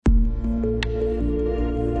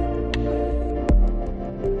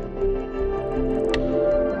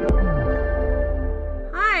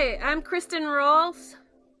Kristen Rawls.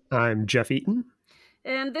 I'm Jeff Eaton.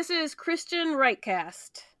 And this is Christian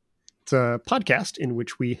Rightcast. It's a podcast in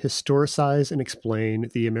which we historicize and explain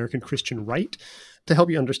the American Christian right to help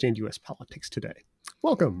you understand U.S. politics today.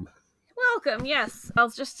 Welcome. Welcome, yes. I'll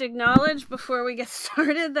just acknowledge before we get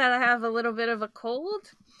started that I have a little bit of a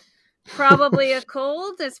cold. Probably a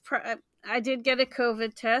cold. I did get a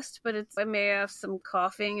COVID test, but I may have some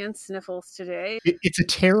coughing and sniffles today. It's a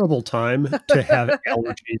terrible time to have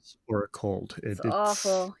allergies or a cold. It's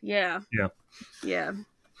awful. Yeah.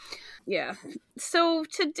 So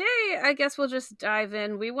today, I guess we'll just dive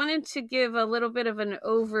in. We wanted to give a little bit of an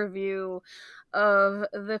overview of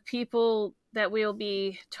the people that we'll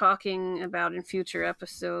be talking about in future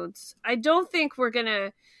episodes. I don't think we're going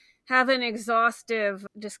to have an exhaustive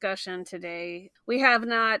discussion today. We have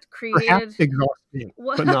not created... Perhaps exhaustive,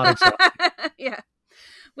 but not exhaustive. Yeah.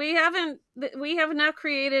 We have not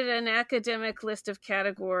created an academic list of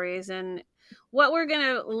categories, and what we're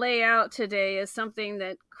going to lay out today is something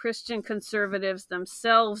that Christian conservatives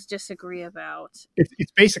themselves disagree about.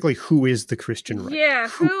 It's basically who is the Christian right? Yeah,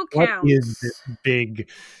 who counts? What is this big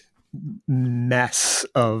mess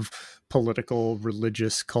of political,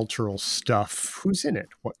 religious, cultural stuff? Who's in it?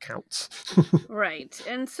 What counts? Right.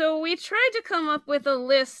 And so we tried to come up with a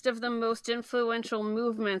list of the most influential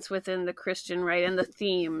movements within the Christian right and the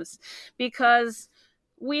themes, because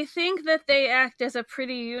we think that they act as a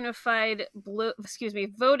pretty unified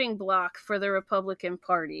voting bloc for the Republican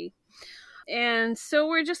Party. And so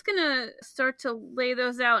we're just going to start to lay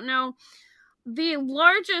those out. Now, the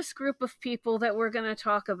largest group of people that we're going to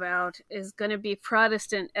talk about is going to be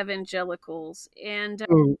Protestant evangelicals and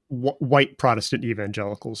white Protestant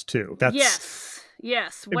evangelicals too.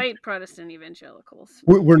 Yes, white Protestant evangelicals.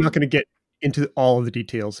 We're not going to get into all of the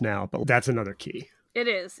details now, but that's another key. It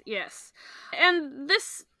is, yes. And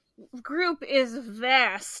this group is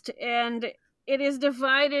vast, and it is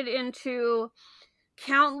divided into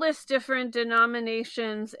countless different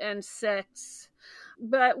denominations and sects.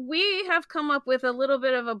 But we have come up with a little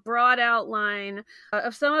bit of a broad outline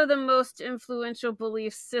of some of the most influential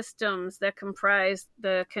belief systems that comprise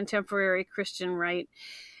the contemporary Christian right.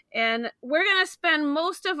 And we're going to spend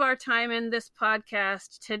most of our time in this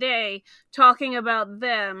podcast today talking about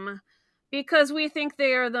them, because we think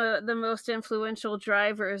they are the most influential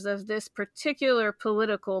drivers of this particular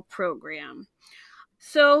political program.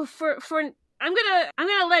 So I'm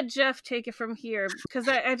gonna let Jeff take it from here, because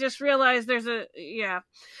I just realized there's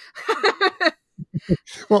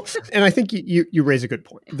Well, and I think you raise a good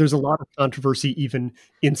point. There's a lot of controversy even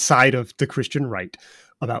inside of the Christian right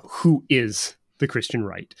about who is the Christian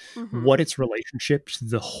right, what its relationship to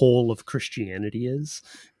the whole of Christianity is,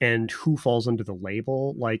 and who falls under the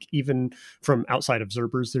label. Like, even from outside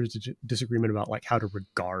observers, there's a disagreement about like how to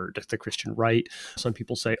regard the Christian right. Some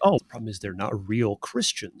people say, oh, the problem is they're not real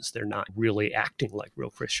Christians. They're not really acting like real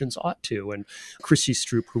Christians ought to. And Chrissy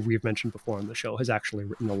Stroop, who we've mentioned before on the show, has actually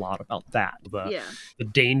written a lot about that. The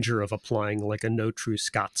danger of applying like a no true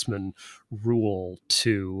Scotsman rule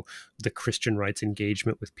to the Christian right's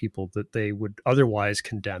engagement with people that they would otherwise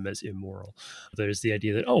condemn as immoral. There's the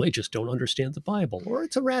idea that, oh, they just don't understand the Bible, or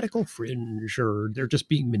it's a radical fringe, or they're just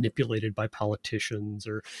being manipulated by politicians,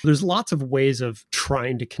 or there's lots of ways of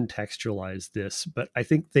trying to contextualize this, but I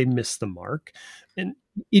think they miss the mark. And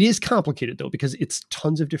it is complicated, though, because it's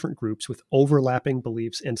tons of different groups with overlapping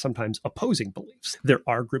beliefs and sometimes opposing beliefs. There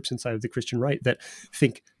are groups inside of the Christian right that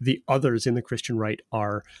think the others in the Christian right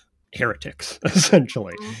are heretics,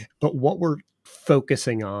 essentially. But what we're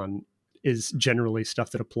focusing on is generally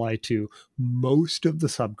stuff that apply to most of the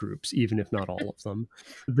subgroups, even if not all of them.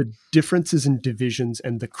 The differences and divisions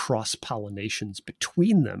and the cross-pollinations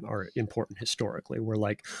between them are important historically, where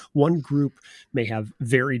like one group may have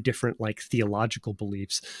very different like theological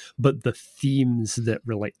beliefs, but the themes that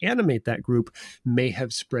really animate that group may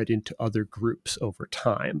have spread into other groups over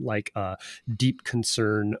time, like a deep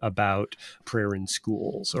concern about prayer in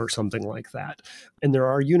schools or something like that. And there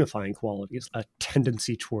are unifying qualities, a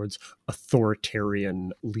tendency towards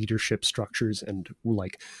authoritarian leadership structures and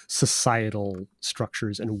like societal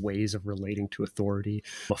structures and ways of relating to authority,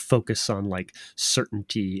 a focus on like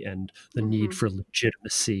certainty and the need for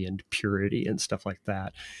legitimacy and purity and stuff like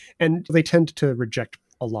that. And they tend to reject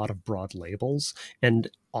a lot of broad labels, and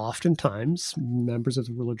oftentimes members of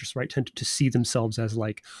the religious right tend to see themselves as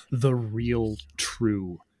like the real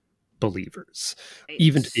true believers,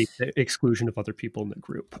 even to the exclusion of other people in the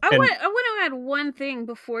group. I want to add one thing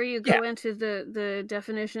before you go into the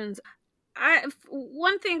definitions.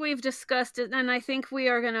 One thing we've discussed, and I think we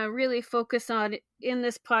are going to really focus on in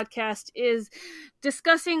this podcast, is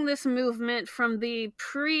discussing this movement from the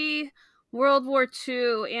World War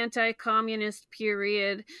II anti-communist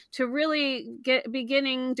period to really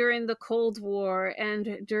beginning during the Cold War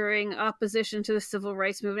and during opposition to the civil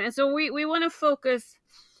rights movement. And so we want to focus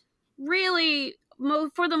really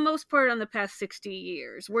for the most part on the past 60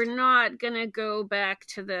 years. We're not going to go back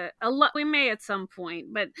to we may at some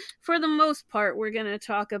point, but for the most part, we're going to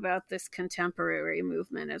talk about this contemporary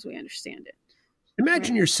movement as we understand it.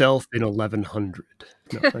 Imagine yourself in 1100.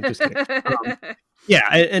 No, I'm just kidding. Yeah,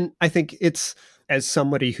 and I think it's, as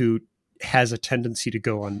somebody who has a tendency to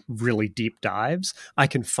go on really deep dives, I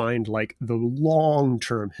can find like the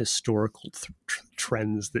long-term historical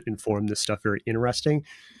trends that inform this stuff very interesting,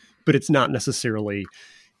 but it's not necessarily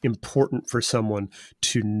important for someone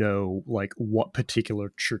to know like what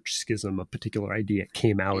particular church schism a particular idea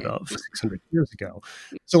came out of 600 years ago.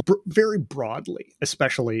 So very broadly,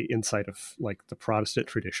 especially inside of like the Protestant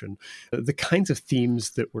tradition, the kinds of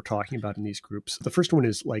themes that we're talking about in these groups, the first one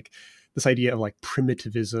is like this idea of like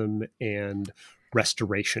primitivism and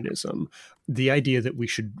restorationism, the idea that we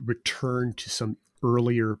should return to some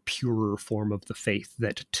earlier, purer form of the faith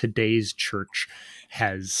that today's church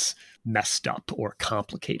has messed up or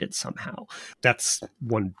complicated somehow. That's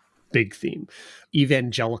one big theme.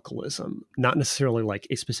 Evangelicalism, not necessarily like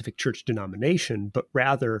a specific church denomination, but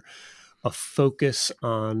rather a focus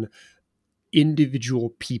on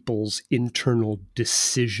individual people's internal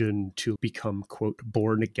decision to become, quote,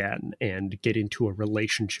 born again and get into a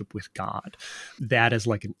relationship with God. That is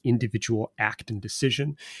like an individual act and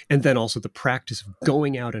decision. And then also the practice of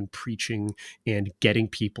going out and preaching and getting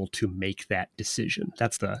people to make that decision.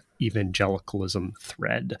 That's the evangelicalism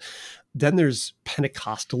thread. Then there's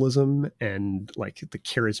Pentecostalism and like the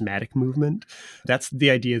charismatic movement. That's the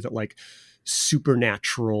idea that like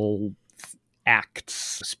supernatural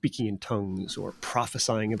acts, speaking in tongues or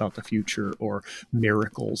prophesying about the future or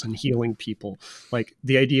miracles and healing people, like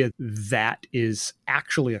the idea that is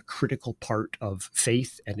actually a critical part of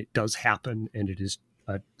faith, and it does happen, and it is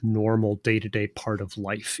a normal day-to-day part of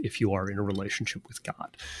life if you are in a relationship with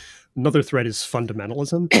God. Another thread is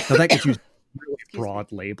fundamentalism. Now that gets used really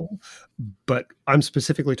broad label, but I'm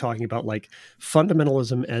specifically talking about like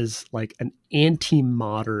fundamentalism as like an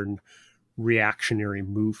anti-modern reactionary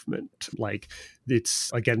movement. Like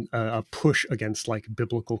it's again a push against like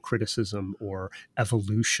biblical criticism or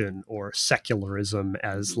evolution or secularism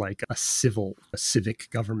as like a civic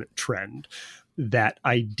government trend. That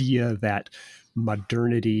idea that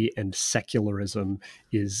modernity and secularism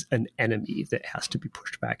is an enemy that has to be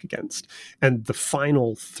pushed back against. And the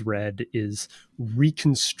final thread is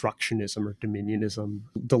Reconstructionism or Dominionism.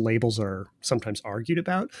 The labels are sometimes argued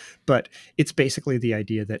about, but it's basically the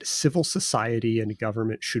idea that civil society and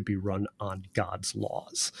government should be run on God's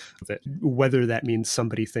laws. That whether that means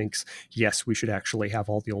somebody thinks, yes, we should actually have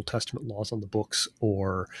all the Old Testament laws on the books,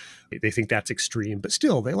 or they think that's extreme, but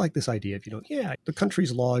still they like this idea of, yeah, the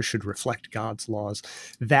country's laws should reflect God's laws.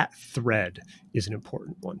 That thread is an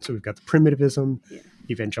important one. So we've got the primitivism,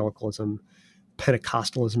 evangelicalism,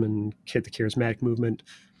 Pentecostalism and the charismatic movement,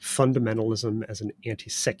 fundamentalism as an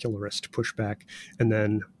anti-secularist pushback, and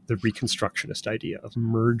then the Reconstructionist idea of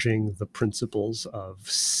merging the principles of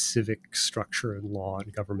civic structure and law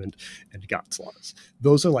and government and God's laws.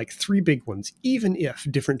 Those are like three big ones, even if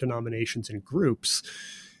different denominations and groups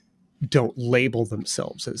don't label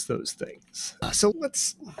themselves as those things. So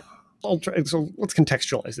let's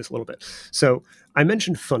contextualize this a little bit. So I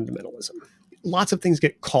mentioned fundamentalism. Lots of things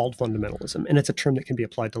get called fundamentalism, and it's a term that can be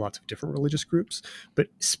applied to lots of different religious groups, but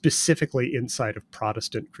specifically inside of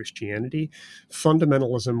Protestant Christianity,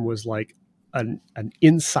 fundamentalism was like an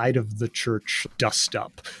inside of the church dust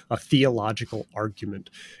up, a theological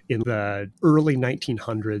argument in the early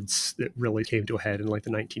 1900s that really came to a head in like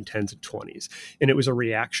the 1910s and 20s. And it was a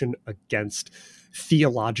reaction against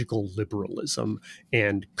theological liberalism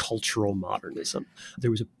and cultural modernism.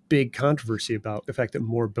 There was a big controversy about the fact that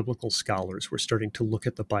more biblical scholars were starting to look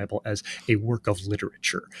at the Bible as a work of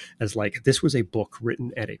literature, as like this was a book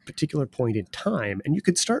written at a particular point in time, and you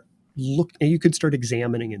could start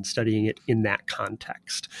examining and studying it in that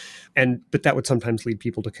context. But that would sometimes lead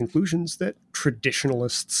people to conclusions that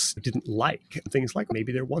traditionalists didn't like. Things like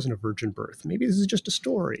maybe there wasn't a virgin birth. Maybe this is just a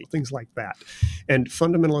story. Things like that. And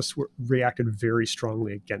fundamentalists reacted very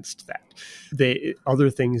strongly against that. Other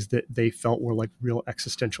things that they felt were like real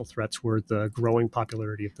existential threats were the growing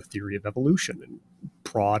popularity of the theory of evolution and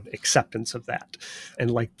broad acceptance of that.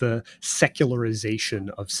 And like the secularization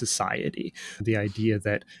of society, the idea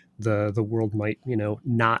that the world might,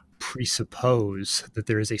 not presuppose that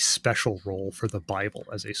there is a special role for the Bible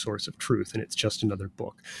as a source of truth, and it's just another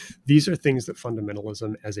book. These are things that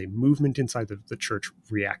fundamentalism as a movement inside the church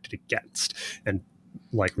reacted against. And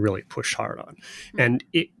like really pushed hard on. And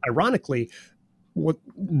it, ironically, what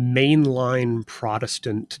mainline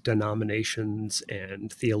Protestant denominations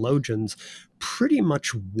and theologians pretty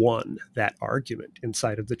much won that argument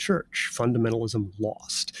inside of the church. Fundamentalism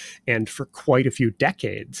lost. And for quite a few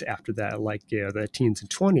decades after that, like the teens and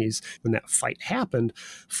 20s, when that fight happened,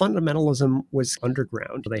 fundamentalism was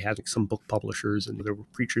underground. They had some book publishers and there were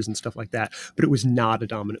preachers and stuff like that, but it was not a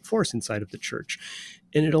dominant force inside of the church.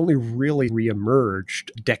 And it only really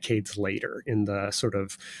reemerged decades later in the sort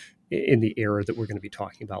of in the era that we're going to be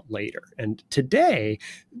talking about later. And today,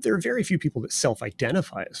 there are very few people that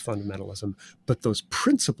self-identify as fundamentalism, but those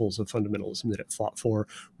principles of fundamentalism that it fought for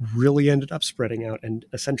really ended up spreading out and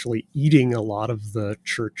essentially eating a lot of the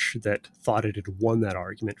church that thought it had won that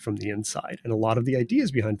argument from the inside. And a lot of the ideas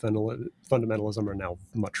behind fundamentalism are now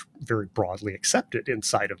very broadly accepted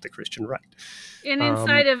inside of the Christian right. And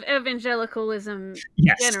inside of evangelicalism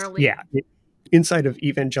generally. Yeah. Inside of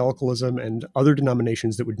evangelicalism and other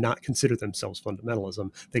denominations that would not consider themselves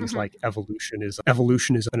fundamentalism, things like evolution is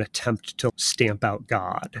an attempt to stamp out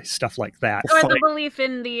God, stuff like that. Or the belief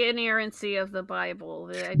in the inerrancy of the Bible.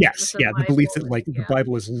 The belief that the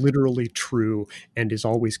Bible is literally true and is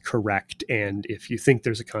always correct. And if you think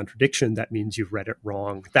there's a contradiction, that means you've read it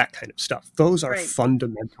wrong, that kind of stuff. Those are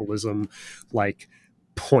fundamentalism like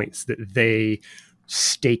points that they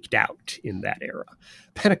staked out in that era.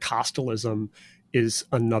 Pentecostalism is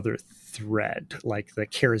another thread. Like the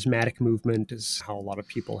charismatic movement is how a lot of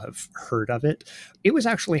people have heard of it. It was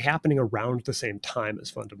actually happening around the same time as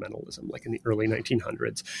fundamentalism, like in the early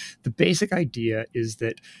 1900s. The basic idea is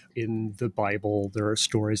that in the Bible, there are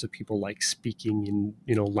stories of people like speaking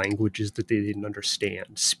in, languages that they didn't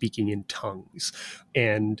understand, speaking in tongues,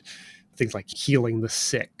 and things like healing the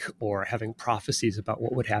sick or having prophecies about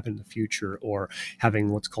what would happen in the future or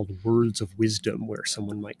having what's called words of wisdom, where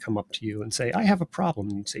someone might come up to you and say, I have a problem.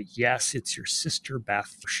 And you'd say, yes, it's your sister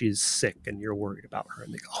Beth. She's sick and you're worried about her.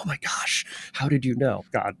 And they go, oh my gosh, how did you know?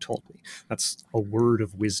 God told me. That's a word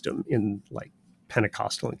of wisdom in like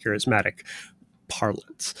Pentecostal and charismatic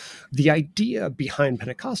parlance. The idea behind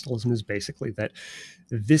Pentecostalism is basically that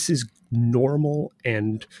this is normal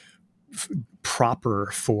and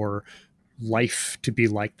proper for life to be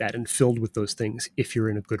like that and filled with those things if you're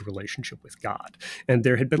in a good relationship with God. And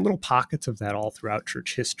there had been little pockets of that all throughout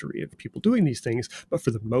church history of people doing these things, but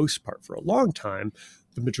for the most part, for a long time,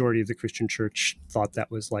 the majority of the Christian church thought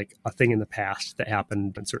that was like a thing in the past that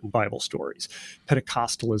happened in certain Bible stories.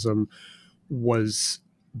 Pentecostalism was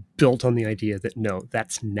built on the idea that no,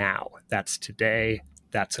 that's now, that's today,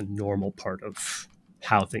 that's a normal part of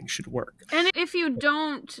how things should work. And if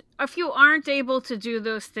you aren't able to do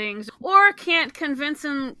those things or can't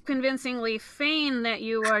convincingly feign that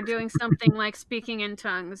you are doing something like speaking in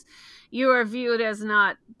tongues, you are viewed as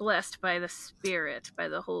not blessed by the Spirit, by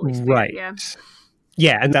the Holy Spirit. Right. Yeah.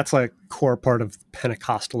 Yeah, and that's a core part of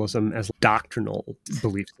Pentecostalism as a doctrinal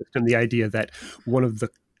belief system, the idea that one of the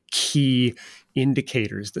key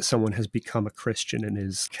indicators that someone has become a Christian and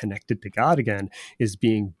is connected to God again is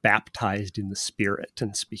being baptized in the Spirit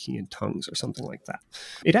and speaking in tongues or something like that.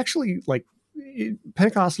 It actually,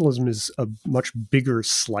 Pentecostalism is a much bigger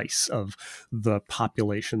slice of the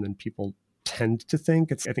population than people tend to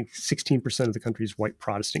think. I think 16% of the country's white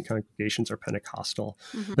Protestant congregations are Pentecostal.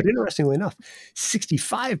 Mm-hmm. But interestingly enough,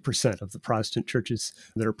 65% of the Protestant churches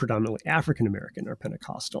that are predominantly African-American are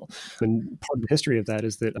Pentecostal. And part of the history of that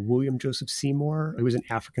is that William Joseph Seymour, who was an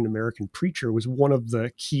African-American preacher, was one of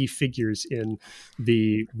the key figures in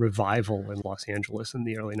the revival in Los Angeles in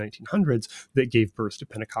the early 1900s that gave birth to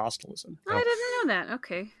Pentecostalism. I didn't know that.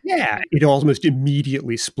 Okay. Yeah, it almost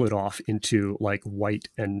immediately split off into like white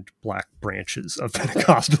and black branches of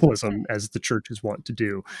Pentecostalism, as the churches want to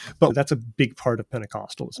do. But that's a big part of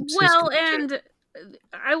Pentecostalism. Well, and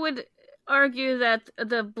I would argue that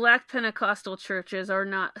the black Pentecostal churches are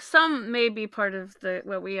not, some may be part of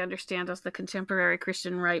what we understand as the contemporary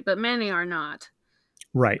Christian right, but many are not.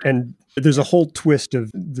 Right. And there's a whole twist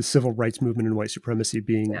of the civil rights movement and white supremacy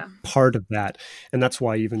being part of that. And that's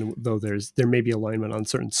why even though there may be alignment on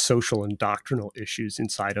certain social and doctrinal issues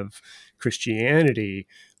inside of Christianity,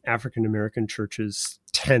 African-American churches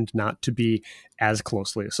tend not to be as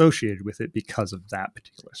closely associated with it because of that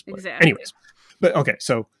particular split. Exactly. Anyways, but okay,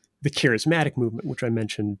 so the charismatic movement, which I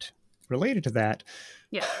mentioned related to that,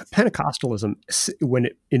 Pentecostalism, when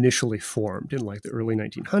it initially formed in like the early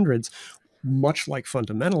 1900s, much like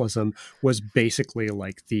fundamentalism, was basically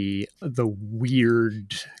like the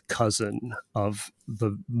weird cousin of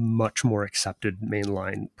the much more accepted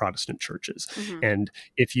mainline Protestant churches. Mm-hmm. And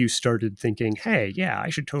if you started thinking, hey, yeah, I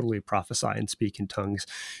should totally prophesy and speak in tongues,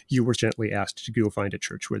 you were gently asked to go find a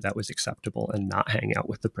church where that was acceptable and not hang out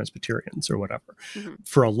with the Presbyterians or whatever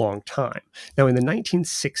for a long time. Now, in the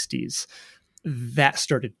 1960s, that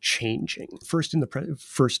started changing. First,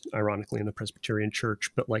 ironically, in the Presbyterian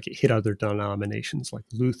Church, but like it hit other denominations like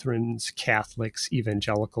Lutherans, Catholics,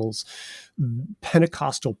 evangelicals.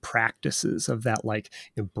 Pentecostal practices of that like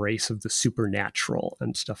embrace of the supernatural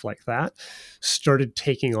and stuff like that started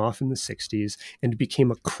taking off in the 60s and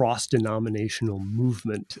became a cross-denominational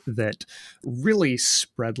movement that really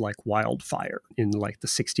spread like wildfire in like the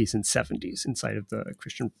 60s and 70s inside of the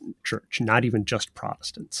Christian church, not even just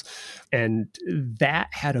Protestants. And that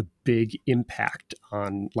had a big impact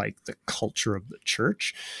on like the culture of the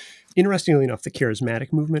church. Interestingly enough, the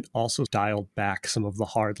charismatic movement also dialed back some of the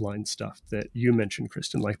hardline stuff that you mentioned,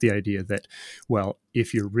 Kristen, like the idea that, well,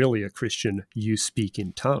 if you're really a Christian, you speak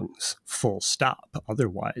in tongues, full stop.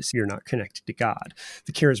 Otherwise, you're not connected to God.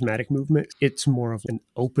 The charismatic movement, it's more of an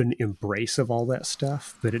open embrace of all that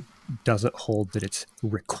stuff, but it doesn't hold that it's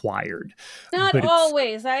required. Not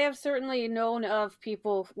always. I have certainly known of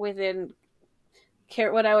people within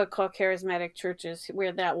what I would call charismatic churches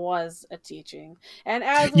where that was a teaching, and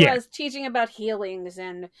as was teaching about healings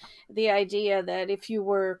and the idea that if you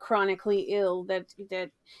were chronically ill that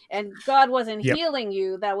and God wasn't healing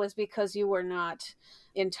you, that was because you were not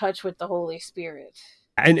in touch with the Holy Spirit.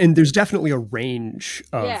 And there's definitely a range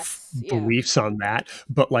of beliefs on that,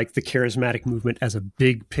 but like the charismatic movement as a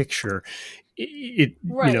big picture,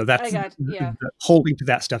 holding to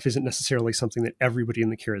that stuff isn't necessarily something that everybody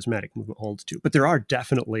in the charismatic movement holds to. But there are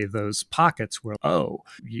definitely those pockets where,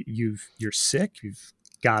 you're sick, you've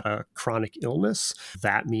got a chronic illness,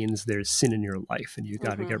 that means there's sin in your life and you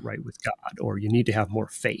got to get right with God, or you need to have more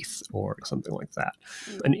faith or something like that.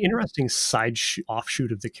 An interesting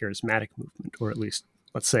offshoot of the charismatic movement, or at least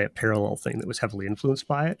let's say a parallel thing that was heavily influenced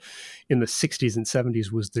by it in the 60s and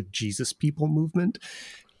 70s, was the Jesus People movement.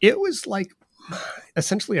 It was like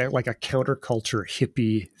essentially like a counterculture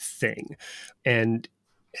hippie thing. And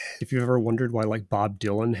if you've ever wondered why like Bob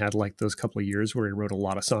Dylan had like those couple of years where he wrote a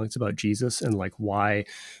lot of songs about Jesus, and like why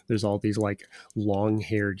there's all these like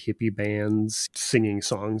long-haired hippie bands singing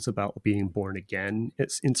songs about being born again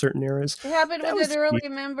in certain eras. It happened with an early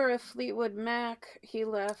member of Fleetwood Mac. He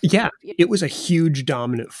left. Yeah, it was a huge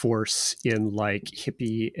dominant force in like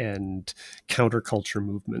hippie and counterculture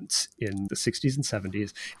movements in the 60s and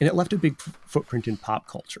 70s, and it left a big footprint in pop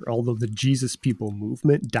culture. Although the Jesus People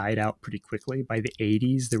movement died out pretty quickly by the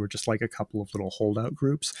 80s, there were just like a couple of little holdout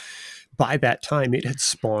groups. By that time, it had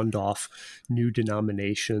spawned off new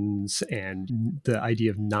denominations and the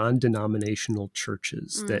idea of non-denominational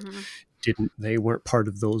churches that they weren't part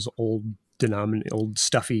of those old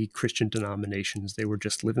stuffy Christian denominations. They were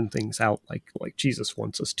just living things out like Jesus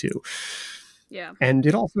wants us to. Yeah. And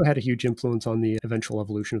it also had a huge influence on the eventual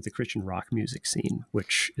evolution of the Christian rock music scene,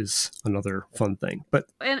 which is another fun thing. But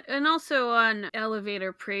and also on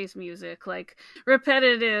elevator praise music, like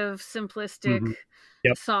repetitive, simplistic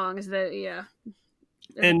songs that,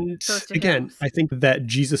 And again, I think that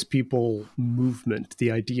Jesus People movement, the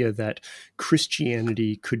idea that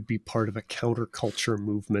Christianity could be part of a counterculture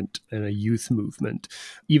movement and a youth movement,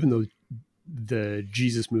 even though the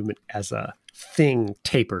Jesus movement as a thing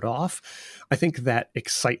tapered off, I think that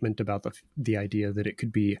excitement about the idea that it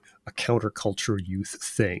could be a counterculture youth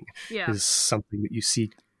thing is something that you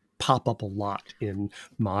see pop up a lot in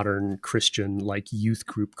modern Christian like youth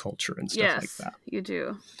group culture and stuff like that. Yes, you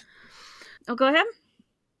do. Oh, go ahead.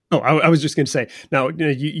 Oh, I was just going to say, now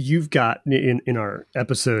you've got in our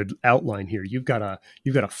episode outline here, you've got a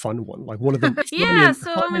fun one, like one of them.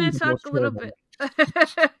 So I'm going to talk a little bit.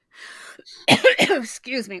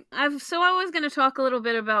 Excuse me. I was going to talk a little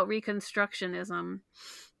bit about Reconstructionism,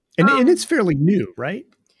 and it's fairly new, right?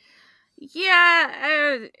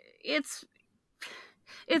 Yeah, it's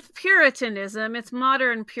Puritanism. It's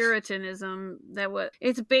modern Puritanism.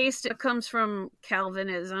 It comes from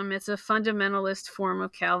Calvinism. It's a fundamentalist form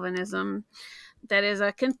of Calvinism. That's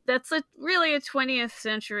really a 20th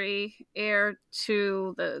century heir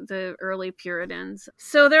to the early Puritans.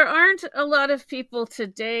 So there aren't a lot of people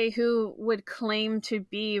today who would claim to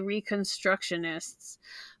be Reconstructionists.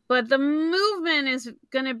 But the movement is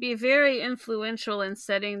going to be very influential in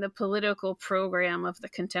setting the political program of the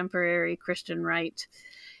contemporary Christian right.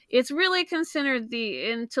 It's really considered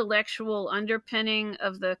the intellectual underpinning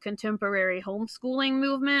of the contemporary homeschooling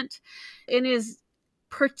movement, and is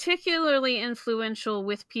particularly influential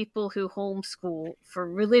with people who homeschool for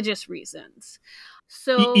religious reasons.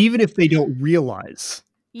 So even if they don't realize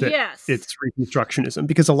that yes, it's Reconstructionism,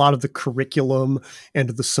 because a lot of the curriculum and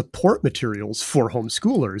the support materials for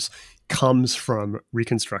homeschoolers comes from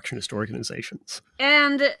Reconstructionist organizations.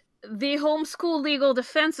 And the Homeschool Legal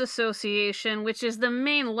Defense Association, which is the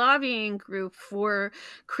main lobbying group for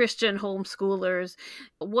Christian homeschoolers,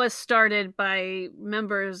 was started by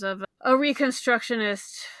members of a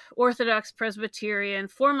Reconstructionist Orthodox Presbyterian,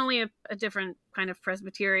 formerly a different kind of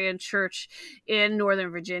Presbyterian church in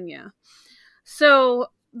Northern Virginia. So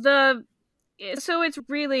it's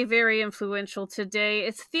really very influential today.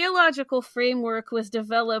 Its theological framework was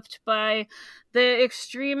developed by the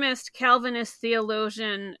extremist Calvinist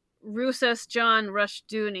theologian Rousas John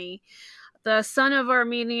Rushdoony, the son of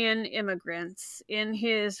Armenian immigrants, in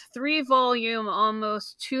his 3-volume,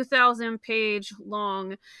 almost 2,000-page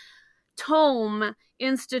long tome,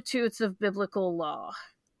 Institutes of Biblical Law.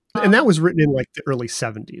 And that was written in like the early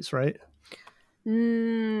 70s, right?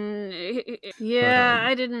 Yeah,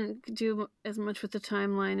 I didn't do as much with the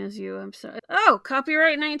timeline as you. I'm sorry. Oh,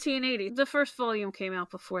 copyright 1980. The first volume came out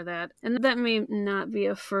before that, and that may not be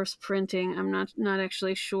a first printing. I'm not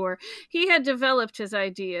actually sure. He had developed his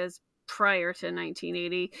ideas prior to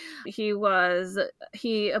 1980.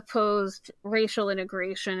 He opposed racial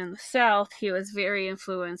integration in the South. He was very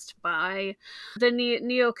influenced by the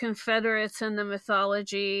neo-Confederates and the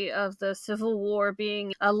mythology of the Civil War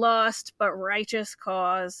being a lost but righteous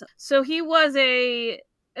cause. So he was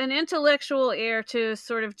an intellectual heir to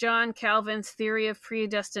sort of John Calvin's theory of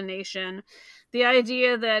predestination, the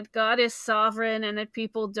idea that God is sovereign and that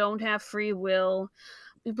people don't have free will.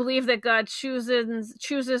 We believe that God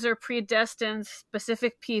chooses or predestines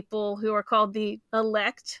specific people who are called the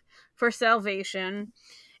elect for salvation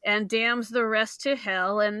and damns the rest to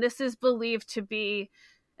hell. And this is believed to be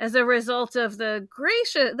as a result of the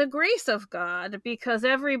grace of God, because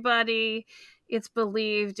everybody, it's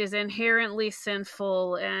believed, is inherently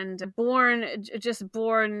sinful and born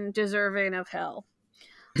deserving of hell.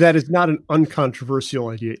 That is not an uncontroversial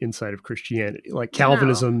idea inside of Christianity. Like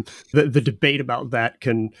Calvinism, no. The debate about that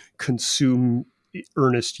can consume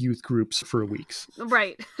earnest youth groups for weeks.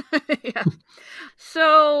 Right. Yeah.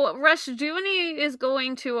 So Rushdoony is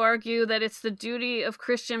going to argue that it's the duty of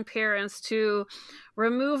Christian parents to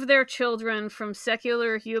remove their children from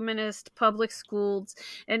secular humanist public schools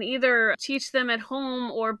and either teach them at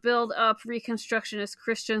home or build up Reconstructionist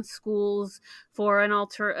Christian schools for an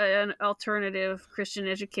alternative Christian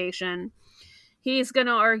education. He's going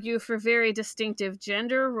to argue for very distinctive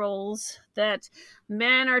gender roles, that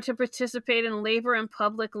men are to participate in labor and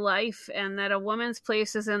public life, and that a woman's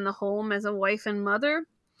place is in the home as a wife and mother.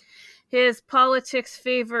 His politics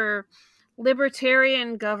favor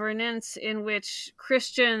libertarian governance in which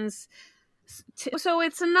Christians... So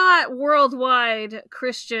it's not worldwide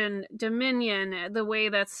Christian dominion the way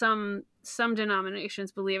that some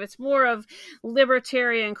denominations believe. It's more of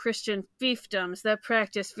libertarian Christian fiefdoms that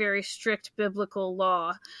practice very strict biblical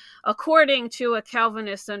law, according to a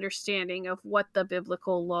Calvinist understanding of what the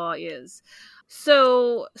biblical law is.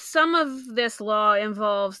 So some of this law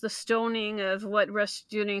involves the stoning of what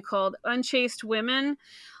Rushdoony called unchaste women,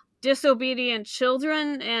 disobedient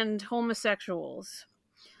children, and homosexuals.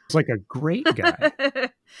 Like a great guy.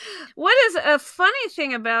 What is a funny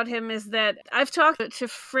thing about him is that I've talked to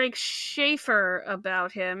Frank Schaeffer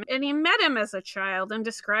about him, and he met him as a child and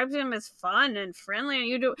described him as fun and friendly. And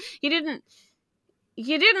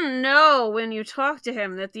you didn't know when you talked to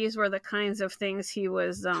him that these were the kinds of things he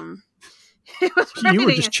was. You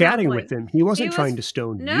were just chatting with him. He wasn't trying to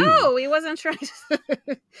stone you. No, he wasn't trying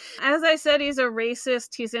to. As I said, he's a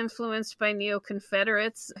racist. He's influenced by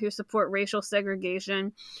neo-Confederates who support racial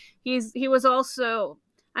segregation. He was also,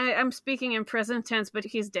 I'm speaking in present tense, but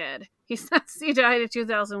he's dead. He died in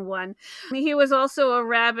 2001. He was also a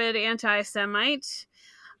rabid anti-Semite.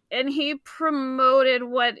 And he promoted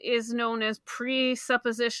what is known as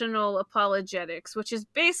presuppositional apologetics, which is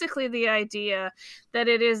basically the idea that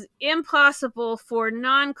it is impossible for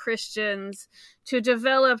non-Christians to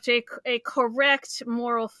develop a correct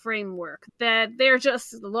moral framework, that they're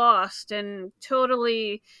just lost and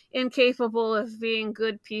totally incapable of being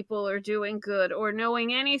good people or doing good or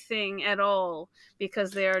knowing anything at all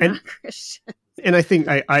because they are not Christian. And I think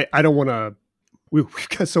I don't want to... We've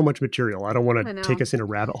got so much material. I don't want to take us in a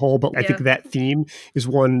rabbit hole, but I think that theme is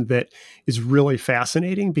one that is really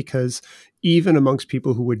fascinating, because even amongst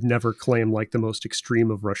people who would never claim like the most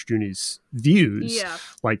extreme of Rushdoony's views,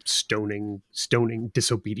 like stoning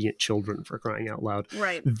disobedient children, for crying out loud,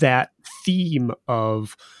 right, that theme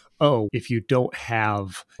of oh, if you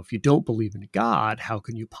don't believe in God, how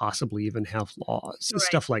can you possibly even have laws? Right.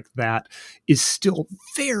 Stuff like that is still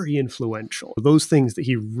very influential. Those things that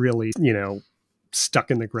he really,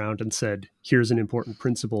 stuck in the ground and said, here's an important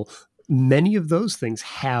principle. Many of those things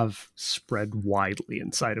have spread widely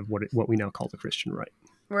inside of what we now call the Christian right.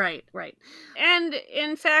 Right. And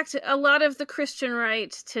in fact, a lot of the Christian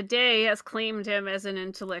right today has claimed him as an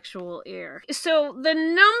intellectual heir. So the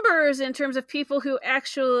numbers in terms of people who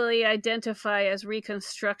actually identify as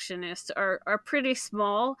Reconstructionists are pretty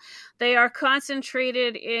small. They are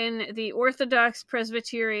concentrated in the Orthodox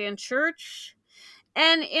Presbyterian Church,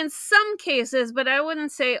 and in some cases, but I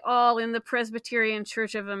wouldn't say all, in the Presbyterian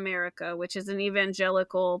Church of America, which is an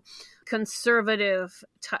evangelical, conservative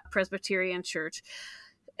Presbyterian church.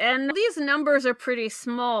 And these numbers are pretty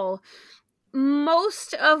small.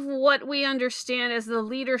 Most of what we understand as the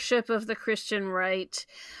leadership of the Christian right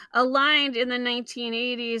aligned in the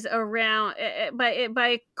 1980s around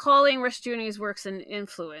by calling Rushdoony's works an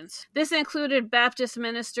influence. This included Baptist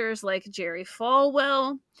ministers like Jerry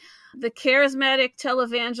Falwell. The charismatic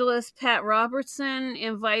televangelist Pat Robertson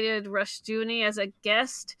invited Rushdoony as a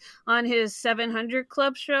guest on his 700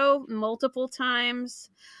 Club show multiple times.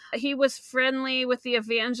 He was friendly with the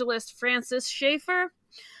evangelist Francis Schaeffer.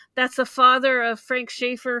 That's the father of Frank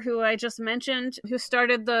Schaeffer, who I just mentioned, who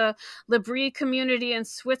started the L'Abri community in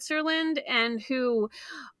Switzerland and who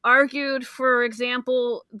argued, for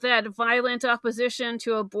example, that violent opposition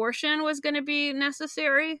to abortion was going to be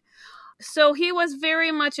necessary. So he was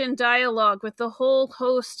very much in dialogue with the whole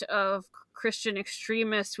host of Christian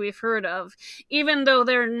extremists we've heard of, even though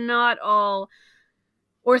they're not all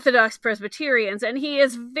Orthodox Presbyterians. And he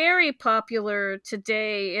is very popular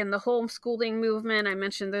today in the homeschooling movement. I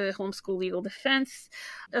mentioned the Homeschool Legal Defense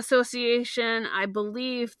Association. I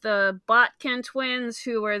believe the Botkin twins,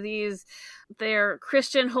 who are they're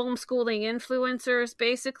Christian homeschooling influencers,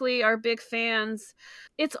 basically, are big fans.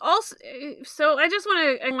 It's also, so I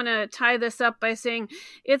want to tie this up by saying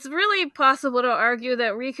it's really possible to argue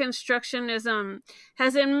that Reconstructionism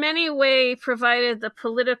has in many ways provided the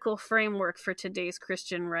political framework for today's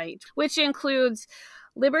Christian right, which includes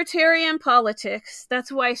libertarian politics.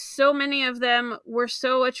 That's why so many of them were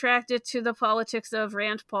so attracted to the politics of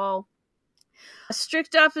Rand Paul. A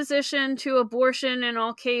strict opposition to abortion in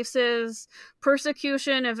all cases,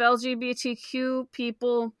 persecution of LGBTQ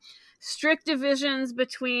people, strict divisions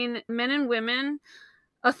between men and women,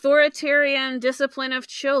 authoritarian discipline of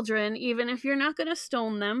children, even if you're not going to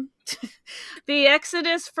stone them, the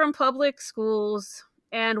exodus from public schools,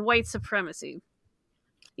 and white supremacy.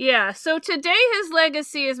 Yeah, so today his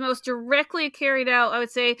legacy is most directly carried out, I would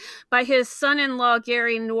say, by his son-in-law,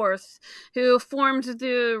 Gary North, who formed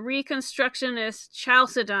the Reconstructionist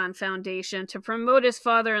Chalcedon Foundation to promote his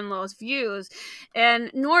father-in-law's views. And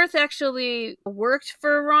North actually worked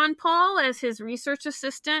for Ron Paul as his research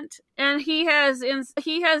assistant, and he's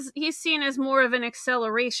seen as more of an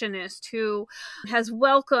accelerationist who has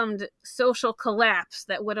welcomed social collapse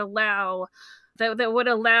that would allow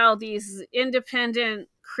these independent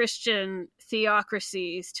Christian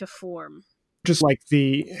theocracies to form. Just like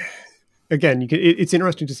it's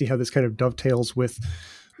interesting to see how this kind of dovetails with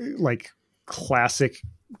like classic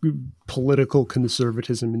political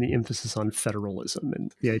conservatism and the emphasis on federalism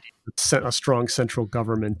and the idea that a strong central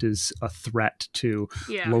government is a threat to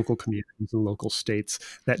local communities and local states.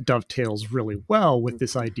 That dovetails really well with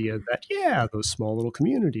this idea that, those small little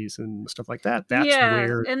communities and stuff like that, that's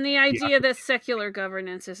where... and the idea that secular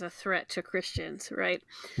governance is a threat to Christians, right?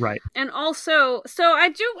 Right. And also, so I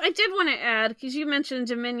did want to add, because you mentioned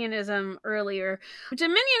dominionism earlier.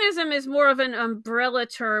 Dominionism is more of an umbrella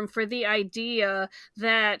term for the idea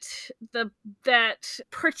that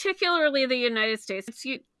particularly the United States,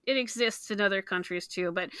 it exists in other countries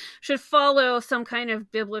too, but should follow some kind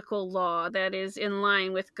of biblical law that is in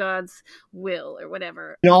line with God's will or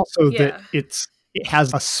whatever. And also that it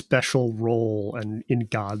has a special role in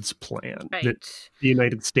God's plan. Right. That the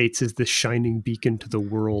United States is the shining beacon to the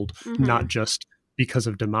world, not just because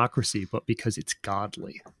of democracy, but because it's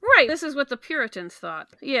godly. Right. This is what the Puritans thought.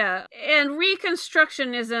 Yeah. And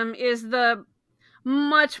Reconstructionism is the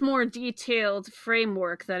much more detailed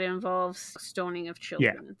framework that involves stoning of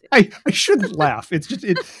children. Yeah. I shouldn't laugh. It's just,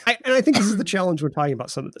 and I think this is the challenge when talking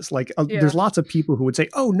about some of this. Like, there's lots of people who would say,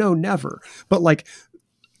 "Oh no, never." But like,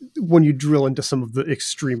 when you drill into some of the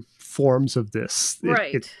extreme forms of this,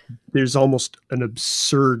 there's almost an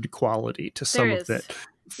absurd quality to some of it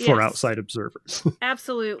for outside observers.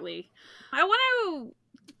 Absolutely. I want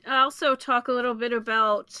to also talk a little bit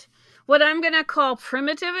about what I'm going to call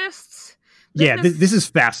primitivists. This is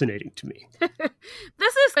fascinating to me.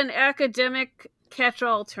 This is an academic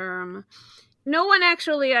catch-all term. No one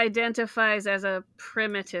actually identifies as a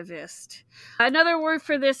primitivist. Another word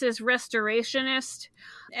for this is restorationist.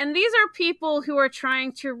 And these are people who are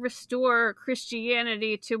trying to restore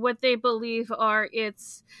Christianity to what they believe are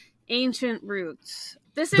its ancient roots.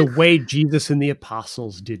 The way Jesus and the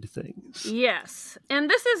apostles did things. Yes. And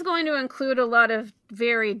this is going to include a lot of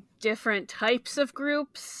very different types of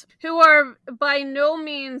groups who are by no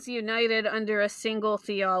means united under a single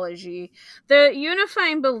theology. The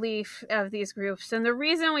unifying belief of these groups, and the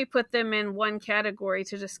reason we put them in one category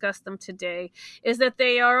to discuss them today, is that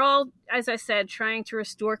they are all, as I said, trying to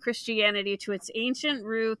restore Christianity to its ancient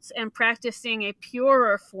roots and practicing a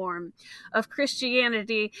purer form of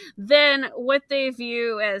Christianity than what they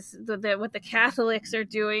view as what the Catholics are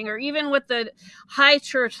doing, or even what the high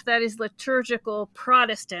church, that is liturgical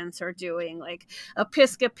Protestants, are doing, like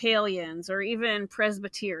Episcopalians or even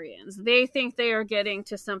Presbyterians. They think they are getting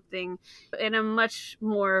to something in a much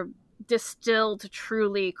more distilled,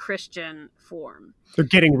 truly Christian form. They're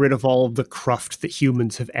getting rid of all of the cruft that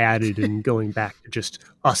humans have added and going back to just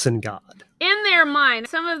us and God. In their mind,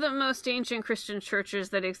 some of the most ancient Christian churches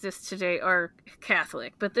that exist today are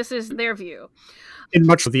Catholic, but this is their view. And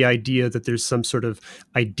much of the idea that there's some sort of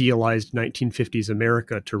idealized 1950s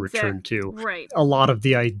America to return to. Right. A lot of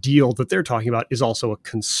the ideal that they're talking about is also a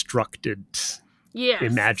constructed,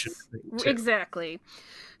 imagined thing, too. Exactly.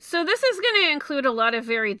 So this is going to include a lot of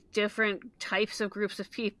very different types of groups of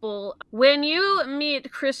people. When you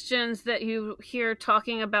meet Christians that you hear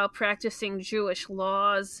talking about practicing Jewish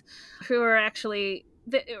laws, who are actually,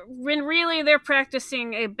 when really they're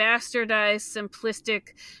practicing a bastardized,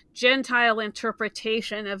 simplistic Gentile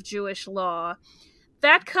interpretation of Jewish law,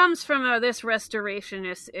 that comes from this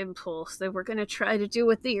restorationist impulse that we're going to try to do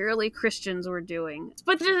what the early Christians were doing.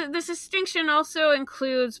 But this distinction also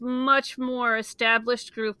includes much more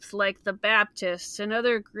established groups like the Baptists and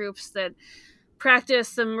other groups that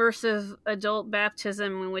practice immersive adult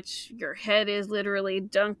baptism in which your head is literally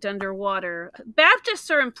dunked underwater. Baptists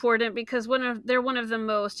are important because they're one of the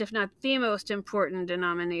most, if not the most important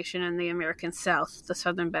denomination in the American South, the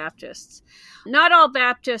Southern Baptists. Not all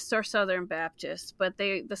Baptists are Southern Baptists, but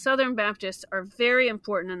the Southern Baptists are very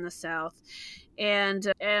important in the South.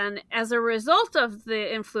 And as a result of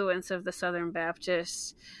the influence of the Southern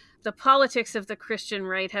Baptists, the politics of the Christian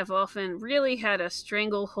right have often really had a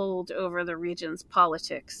stranglehold over the region's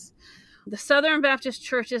politics. The Southern Baptist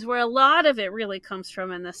Church is where a lot of it really comes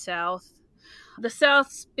from in the South. The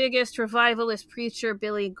South's biggest revivalist preacher,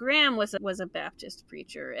 Billy Graham, was a Baptist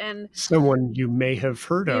preacher, and someone you may have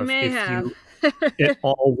heard of you at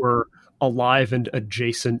all were alive and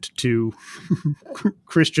adjacent to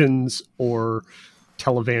Christians or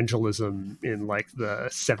televangelism in like the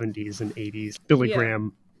 70s and 80s. Billy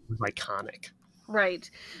Graham was iconic.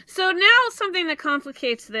 Right. So now something that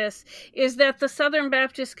complicates this is that the Southern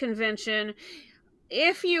Baptist Convention,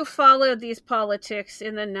 if you followed these politics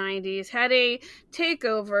in the 90s, had a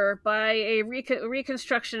takeover by a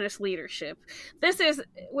Reconstructionist leadership.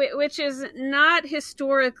 Which is not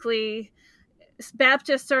historically,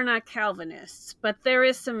 Baptists are not Calvinists, but there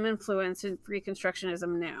is some influence in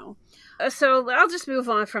Reconstructionism now. So I'll just move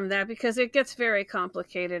on from that because it gets very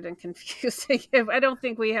complicated and confusing. I don't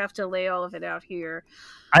think we have to lay all of it out here.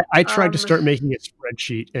 I tried to start making a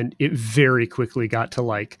spreadsheet, and it very quickly got to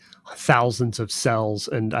like thousands of cells,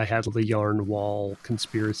 and I had the yarn wall,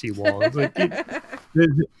 conspiracy wall.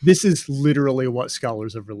 This is literally what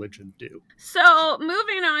scholars of religion do. So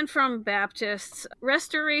moving on from Baptists,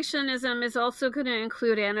 Restorationism is also going to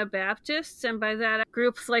include Anabaptists, and by that,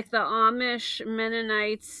 groups like the Amish,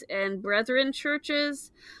 Mennonites, and Brethren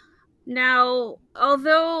churches. Now,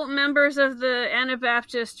 although members of the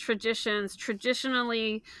Anabaptist traditions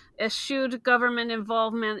traditionally eschewed government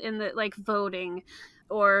involvement in voting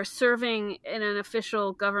or serving in an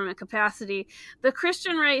official government capacity, the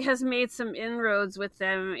Christian right has made some inroads with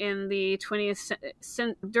them in the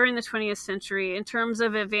during the 20th century in terms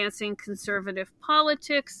of advancing conservative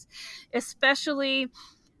politics, especially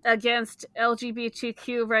against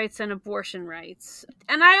LGBTQ rights and abortion rights.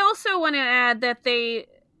 And I also want to add that they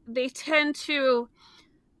tend to,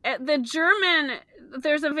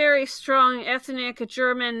 there's a very strong ethnic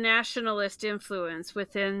German nationalist influence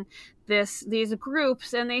within these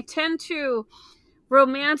groups, and they tend to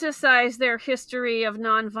romanticize their history of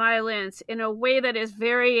nonviolence in a way that is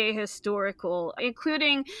very ahistorical,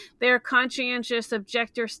 including their conscientious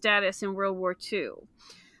objector status in World War II.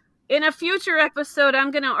 In a future episode,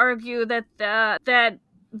 I'm going to argue that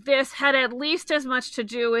this had at least as much to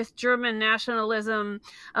do with German nationalism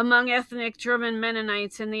among ethnic German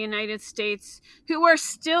Mennonites in the United States, who are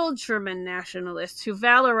still German nationalists, who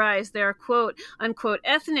valorize their quote unquote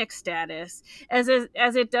ethnic status as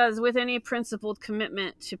it does with any principled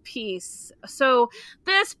commitment to peace. So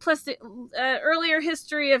this, plus the earlier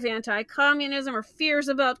history of anti-communism or fears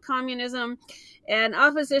about communism and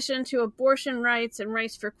opposition to abortion rights and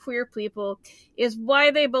rights for queer people, is why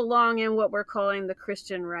they belong in what we're calling the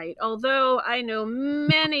Christian right. Although I know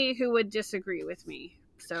many who would disagree with me.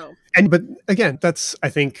 But again, that's, I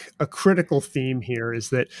think, a critical theme here,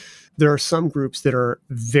 is that there are some groups that are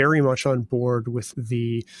very much on board with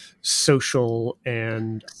the social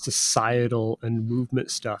and societal and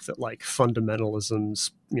movement stuff that, like,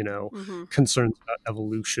 fundamentalisms, concerns about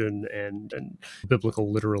evolution and biblical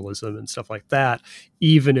literalism and stuff like that,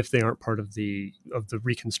 even if they aren't part of the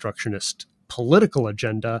Reconstructionist political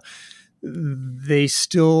agenda. They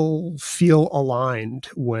still feel aligned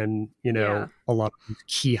when, a lot of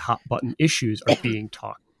key hot button issues are being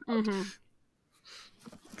talked about.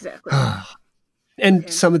 Exactly. And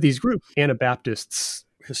some of these groups, Anabaptists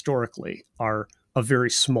historically, are a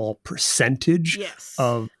very small percentage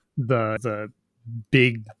of the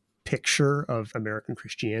big picture of American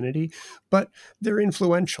Christianity, but they're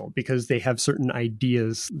influential because they have certain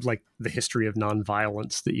ideas, like the history of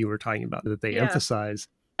nonviolence that you were talking about, that they emphasize.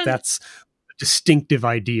 That's a distinctive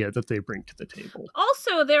idea that they bring to the table.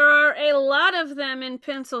 Also, there are a lot of them in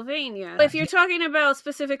Pennsylvania. If you're talking about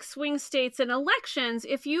specific swing states and elections,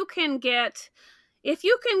 if you can get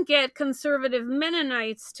conservative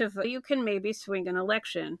Mennonites to vote, you can maybe swing an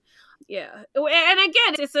election. Yeah. And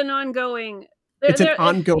again, it's an ongoing...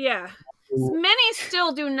 Yeah. Many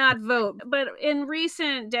still do not vote, but in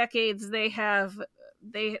recent decades, there has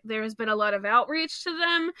been a lot of outreach to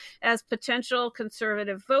them as potential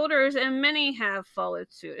conservative voters, and many have followed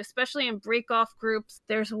suit, especially in break-off groups.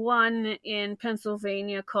 There's one in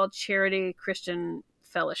Pennsylvania called Charity Christian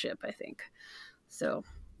Fellowship, I think. So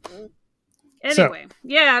anyway,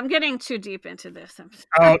 I'm getting too deep into this.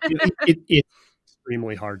 It's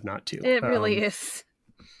extremely hard not to. It really is.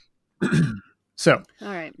 So, all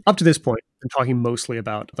right. Up to this point, I'm talking mostly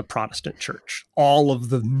about the Protestant church, all of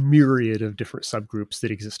the myriad of different subgroups that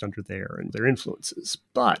exist under there and their influences.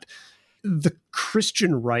 But the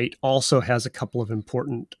Christian right also has a couple of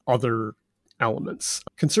important other elements.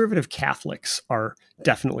 Conservative Catholics are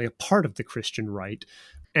definitely a part of the Christian right.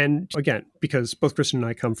 And again, because both Kristen and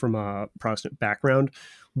I come from a Protestant background,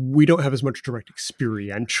 we don't have as much direct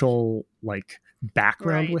experiential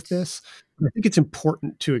background with this. I think it's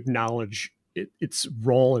important to acknowledge its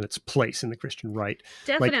role and its place in the Christian right.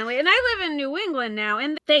 Definitely. And I live in New England now,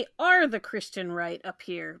 and they are the Christian right up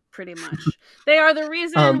here, pretty much. They are the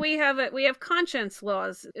reason we have conscience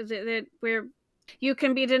laws that where you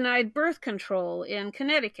can be denied birth control in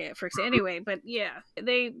Connecticut, for example. Anyway, but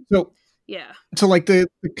So the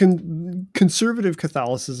conservative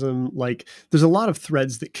Catholicism, there's a lot of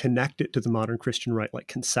threads that connect it to the modern Christian right,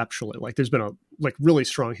 conceptually. There's been a really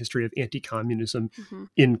strong history of anti-communism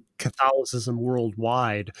in Catholicism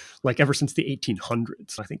worldwide, ever since the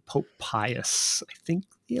 1800s. I think Pope Pius,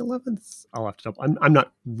 the 11th, I'll have to double. I'm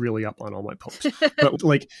not really up on all my popes,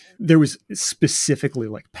 but there was specifically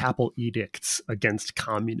papal edicts against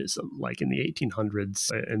communism, in the 1800s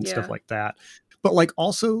and stuff like that. But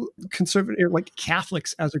also conservative,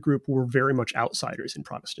 Catholics as a group were very much outsiders in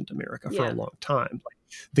Protestant America for a long time.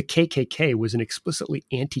 The KKK was an explicitly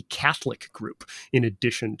anti-Catholic group, in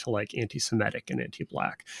addition to anti-Semitic and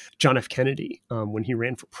anti-Black. John F. Kennedy, when he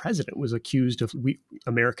ran for president, was accused of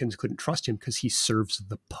Americans couldn't trust him because he serves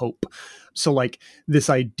the Pope. So this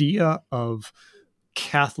idea of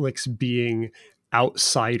Catholics being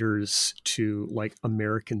outsiders to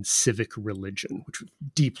American civic religion, which was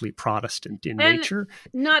deeply Protestant in nature,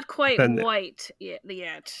 not quite white yet.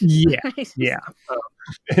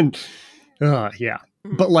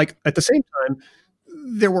 But at the same time,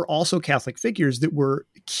 there were also Catholic figures that were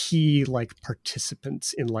key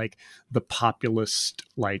participants in the populist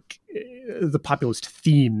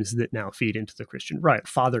themes that now feed into the Christian right.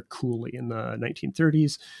 Father Cooley in the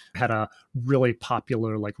 1930s had a really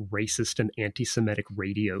popular racist and anti-Semitic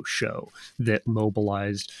radio show that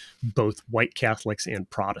mobilized both white Catholics and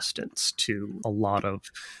Protestants to a lot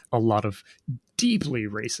of deeply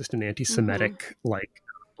racist and anti-Semitic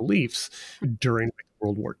beliefs during the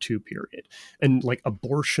World War II period. And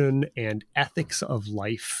abortion and ethics of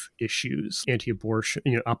life issues, anti-abortion,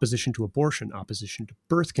 opposition to abortion, opposition to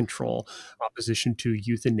birth control, opposition to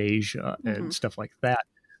euthanasia and stuff like that.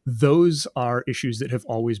 Those are issues that have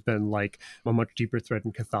always been a much deeper thread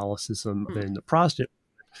in Catholicism than the Protestant.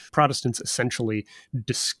 Protestants essentially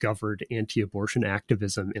discovered anti-abortion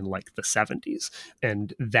activism in like the 70s.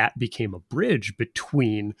 And that became a bridge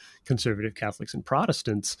between conservative Catholics and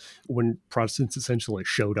Protestants when Protestants essentially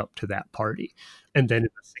showed up to that party. And then in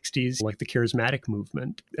the 60s, like the charismatic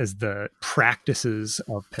movement, as the practices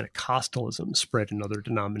of Pentecostalism spread in other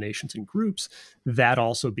denominations and groups, that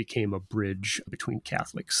also became a bridge between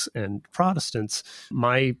Catholics and Protestants.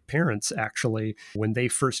 My parents actually, when they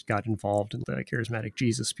first got involved in the charismatic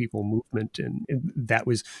Jesus people movement, and that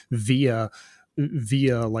was via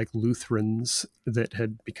like Lutherans that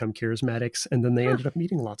had become charismatics, and then they ended up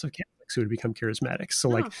meeting lots of Catholics who had become charismatics. So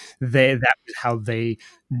like that was how they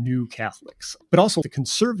knew Catholics. But also the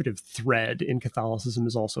conservative thread in Catholicism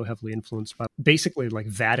is also heavily influenced by basically like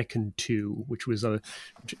Vatican II, which was a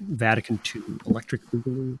Vatican II electric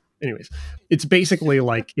boogaloo. Anyways, it's basically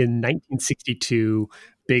like in 1962,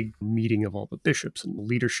 big meeting of all the bishops and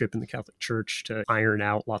leadership in the Catholic Church to iron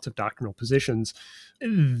out lots of doctrinal positions.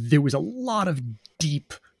 There was a lot of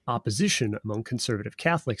deep opposition among conservative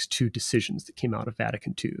Catholics to decisions that came out of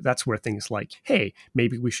Vatican II. That's where things like, hey,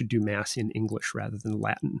 maybe we should do Mass in English rather than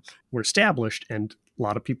Latin were established, and a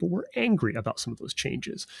lot of people were angry about some of those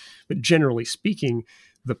changes. But generally speaking,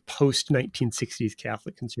 the post-1960s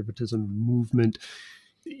Catholic conservatism movement,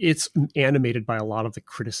 it's animated by a lot of the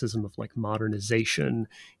criticism of like modernization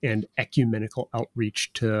and ecumenical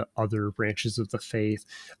outreach to other branches of the faith,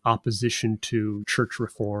 opposition to church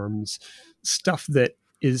reforms, stuff that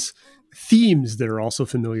is themes that are also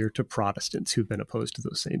familiar to Protestants who've been opposed to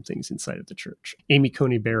those same things inside of the church. Amy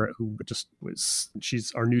Coney Barrett, who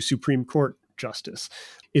she's our new Supreme Court justice,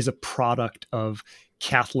 is a product of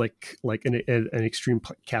Catholic, like an extreme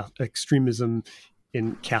extremism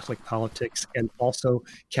in Catholic politics, and also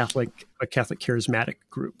a Catholic charismatic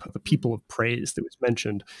group, the People of Praise that was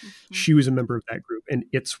mentioned. Mm-hmm. She was a member of that group, and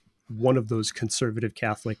it's one of those conservative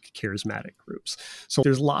Catholic charismatic groups. So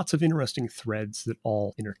there's lots of interesting threads that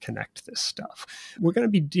all interconnect this stuff. We're going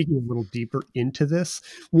to be digging a little deeper into this.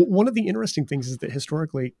 One of the interesting things is that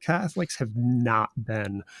historically Catholics have not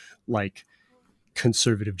been like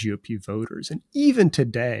conservative GOP voters. And even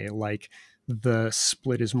today, like the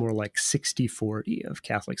split is more like 60-40 of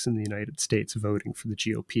Catholics in the United States voting for the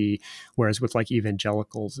GOP, whereas with like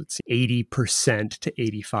evangelicals, it's 80% to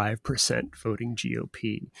 85% voting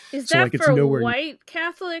GOP. Is so that like, for white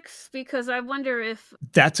Catholics? Because I wonder if...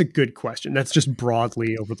 That's a good question. That's just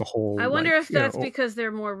broadly over the whole... I wonder if that's because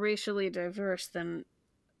they're more racially diverse than...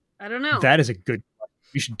 I don't know. That is a good question.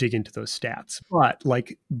 We should dig into those stats. But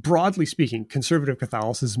like broadly speaking, conservative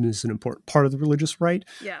Catholicism is an important part of the religious right,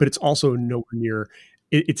 but it's also nowhere near,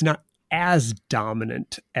 it's not as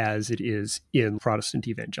dominant as it is in Protestant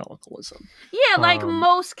evangelicalism. Yeah, like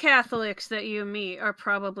most Catholics that you meet are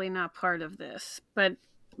probably not part of this, but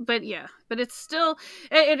it's still,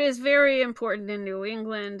 it is very important in New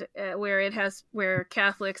England where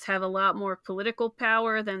Catholics have a lot more political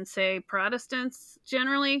power than say Protestants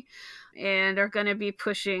generally, and are going to be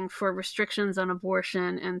pushing for restrictions on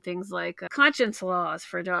abortion and things like conscience laws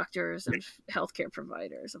for doctors and healthcare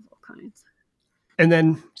providers of all kinds. And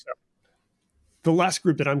then the last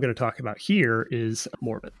group that I'm going to talk about here is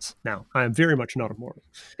Mormons. Now, I'm very much not a Mormon,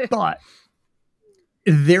 but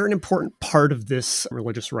they're an important part of this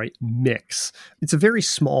religious right mix. It's a very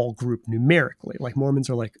small group numerically. Like Mormons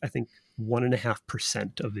are like, I think,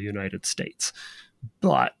 1.5% of the United States.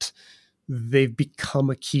 But they've become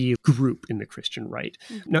a key group in the Christian right.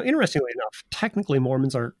 Mm-hmm. Now, interestingly enough, technically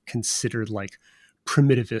Mormons are considered like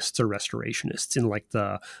primitivists or restorationists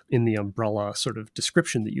in the umbrella sort of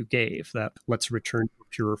description that you gave, that let's return to a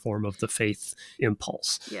pure form of the faith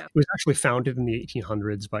impulse. Yeah. It was actually founded in the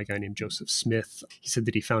 1800s by a guy named Joseph Smith. He said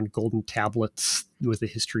that he found golden tablets with a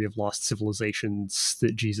history of lost civilizations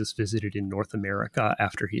that Jesus visited in North America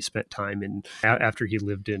after he spent time after he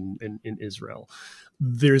lived in Israel.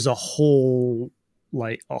 There's a whole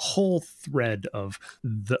thread of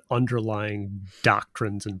the underlying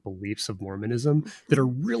doctrines and beliefs of Mormonism that are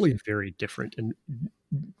really very different and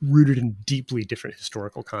rooted in deeply different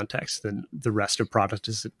historical contexts than the rest of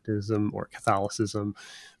Protestantism or Catholicism.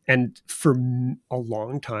 And for a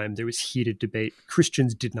long time, there was heated debate.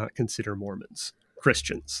 Christians did not consider Mormons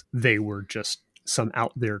Christians. They were just some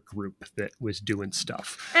out there group that was doing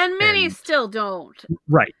stuff. And many still don't.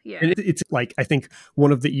 Right. Yeah. And it's like, I think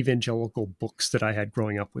one of the evangelical books that I had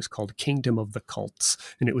growing up was called Kingdom of the Cults.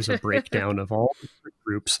 And it was a breakdown of all the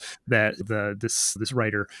groups that this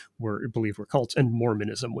writer believed were cults, and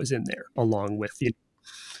Mormonism was in there along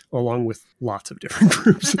with lots of different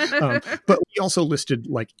groups. But we also listed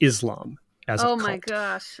like Islam as a cult. Oh my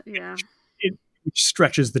gosh. Yeah. which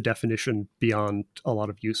stretches the definition beyond a lot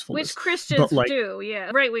of usefulness. Which Christians do,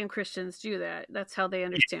 yeah. Right-wing Christians do that. That's how they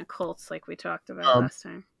understand cults, like we talked about last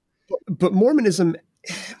time. But Mormonism,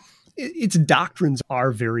 its doctrines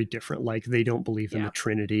are very different. Like, they don't believe in the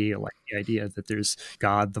Trinity, like the idea that there's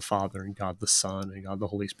God the Father and God the Son and God the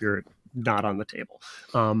Holy Spirit, not on the table.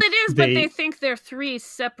 It is, but they think they're three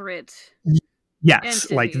separate entities.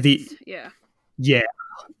 Like yeah.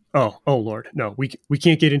 Oh Lord, no, we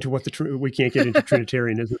can't get into we can't get into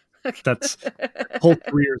Trinitarianism. That's whole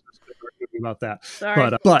careers about that.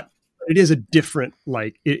 Sorry. But it is a different,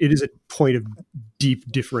 like, it is a point of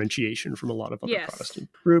deep differentiation from a lot of other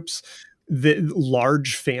Protestant groups. The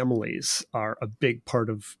large families are a big part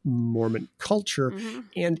of Mormon culture,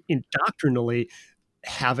 and doctrinally,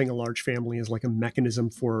 having a large family is like a mechanism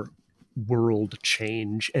for world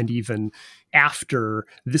change. And even after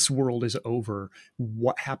this world is over,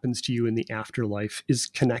 what happens to you in the afterlife is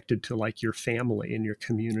connected to like your family and your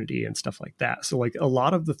community and stuff like that. So like a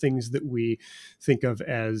lot of the things that we think of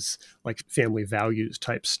as like family values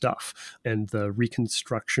type stuff and the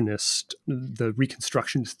Reconstructionist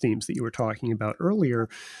themes that you were talking about earlier,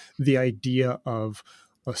 the idea of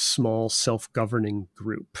a small self-governing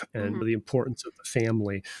group and the importance of the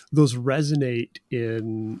family, those resonate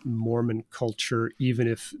in Mormon culture, even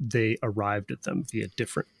if they arrived at them via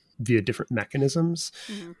different mechanisms.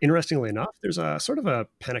 Interestingly enough, there's a sort of a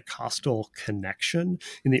Pentecostal connection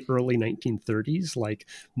in the early 1930s. Like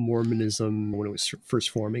Mormonism, when it was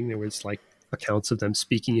first forming, there was like accounts of them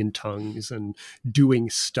speaking in tongues and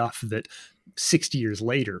doing stuff that 60 years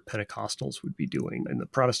later Pentecostals would be doing in the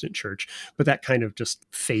Protestant church, but that kind of just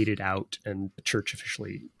faded out and the church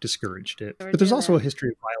officially discouraged it. But there's also a history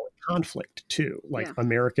of violent conflict too. Like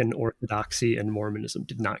American Orthodoxy and Mormonism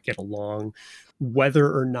did not get along.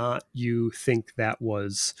 Whether or not you think that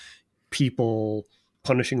was people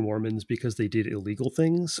punishing Mormons because they did illegal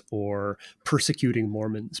things or persecuting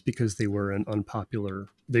Mormons because they were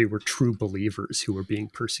they were true believers who were being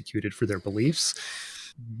persecuted for their beliefs,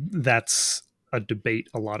 that's a debate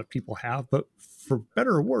a lot of people have. But for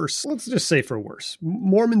better or worse, let's just say for worse,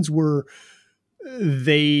 Mormons were on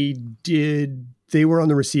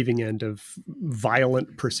the receiving end of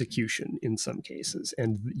violent persecution in some cases.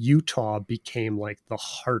 And Utah became like the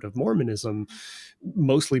heart of Mormonism,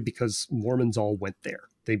 mostly because Mormons all went there.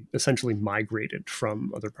 They essentially migrated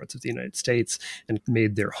from other parts of the United States and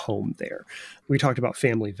made their home there. We talked about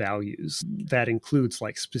family values. That includes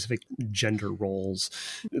like specific gender roles,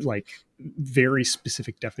 like very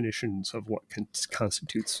specific definitions of what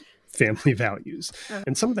constitutes family values.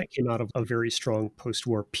 And some of that came out of a very strong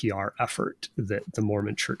post-war PR effort that the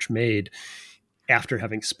Mormon Church made after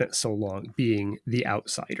having spent so long being the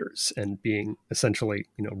outsiders and being essentially,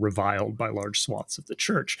 reviled by large swaths of the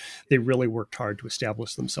church. They really worked hard to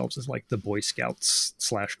establish themselves as like the Boy Scouts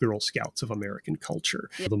 / Girl Scouts of American culture.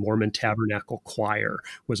 The Mormon Tabernacle Choir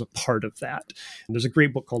was a part of that. And there's a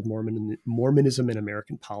great book called Mormonism in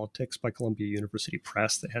American Politics by Columbia University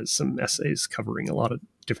Press that has some essays covering a lot of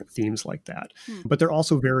different themes like that. But they're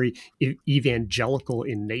also very evangelical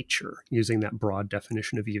in nature, using that broad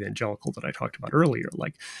definition of evangelical that I talked about earlier.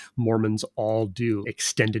 Like Mormons all do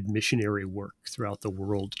extended missionary work throughout the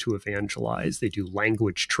world to evangelize. They do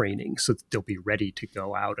language training so that they'll be ready to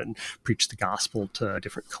go out and preach the gospel to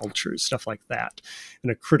different cultures, stuff like that.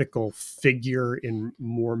 And a critical figure in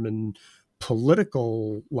Mormon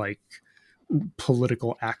political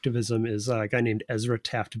activism is a guy named Ezra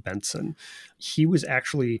Taft Benson. He was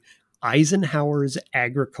actually Eisenhower's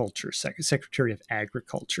Secretary of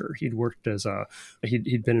Agriculture. He'd worked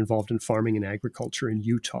he'd been involved in farming and agriculture in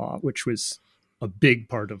Utah, which was a big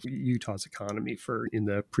part of Utah's economy in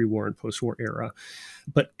the pre-war and post-war era.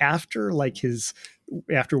 But after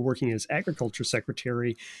working as agriculture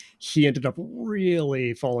secretary, he ended up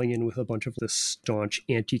really falling in with a bunch of the staunch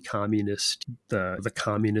anti-communist. The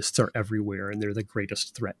communists are everywhere and they're the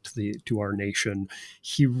greatest threat to our nation.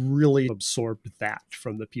 He really absorbed that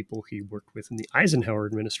from the people he worked with in the Eisenhower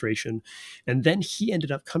administration. And then he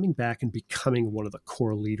ended up coming back and becoming one of the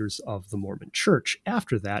core leaders of the Mormon Church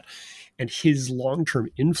after that. And his long-term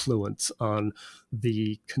influence on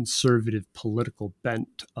the conservative political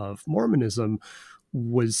bent of Mormonism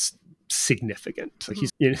was significant.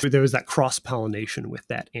 There was that cross-pollination with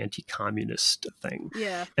that anti-communist thing.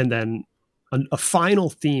 Yeah. And then A final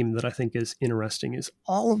theme that I think is interesting is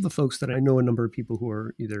all of the folks that I know, a number of people who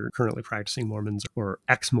are either currently practicing Mormons or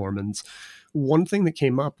ex-Mormons. One thing that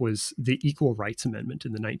came up was the Equal Rights Amendment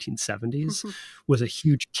in the 1970s was a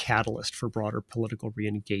huge catalyst for broader political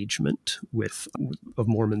re-engagement of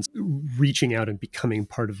Mormons reaching out and becoming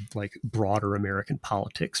part of like broader American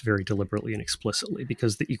politics very deliberately and explicitly,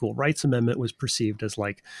 because the Equal Rights Amendment was perceived as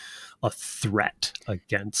like a threat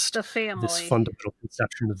against the family, this fundamental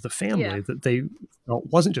conception of the family that they felt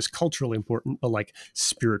wasn't just culturally important, but like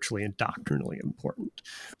spiritually and doctrinally important.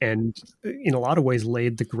 And in a lot of ways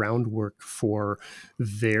laid the groundwork for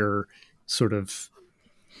their sort of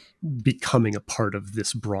becoming a part of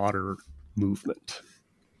this broader movement.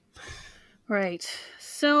 Right.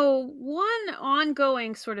 So one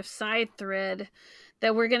ongoing sort of side thread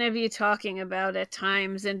that we're going to be talking about at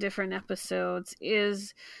times in different episodes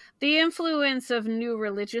is the influence of new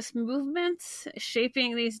religious movements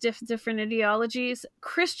shaping these different ideologies.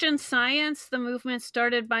 Christian Science, the movement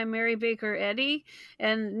started by Mary Baker Eddy,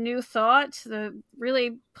 and New Thought, the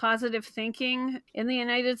really positive thinking in the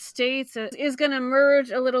United States, is going to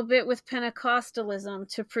merge a little bit with Pentecostalism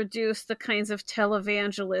to produce the kinds of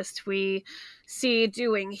televangelists we see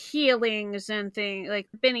doing healings and things like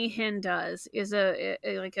Benny Hinn does, is a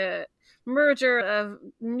merger of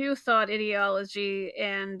New Thought ideology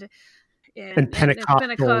and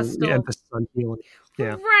Pentecostal emphasis on healing.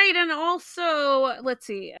 Yeah. Right. And also, let's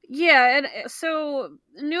see. Yeah. And so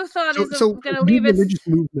New Thought is going to leave religious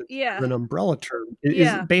movement as an umbrella term.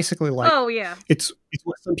 Is basically like, it's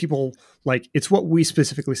what some people like. It's what we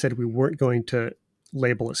specifically said we weren't going to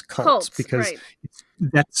label as cults because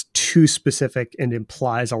that's too specific and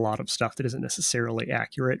implies a lot of stuff that isn't necessarily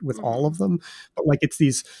accurate with all of them. But like, it's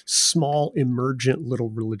these small emergent little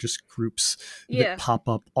religious groups that pop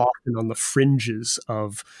up often on the fringes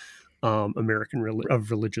of of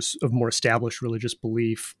more established religious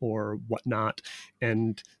belief or whatnot,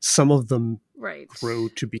 and some of them grow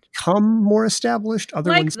to become more established.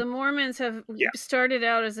 Other ones, the Mormons, have started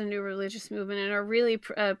out as a new religious movement and are really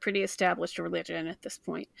pretty established religion at this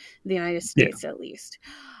point in the United States, at least.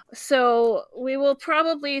 So we will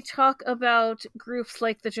probably talk about groups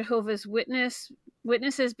like the Jehovah's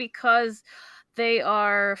Witnesses because they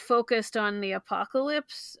are focused on the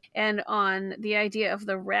apocalypse and on the idea of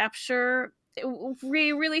the rapture.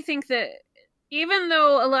 We really think that even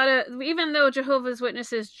though Jehovah's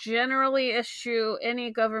Witnesses generally eschew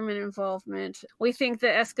any government involvement, we think the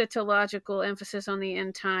eschatological emphasis on the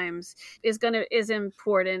end times is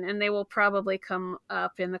important, and they will probably come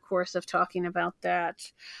up in the course of talking about that.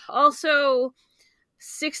 Also,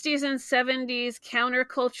 60s and 70s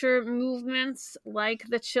counterculture movements like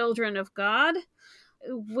the Children of God.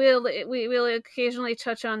 We will occasionally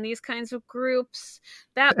touch on these kinds of groups.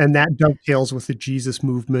 That dovetails with the Jesus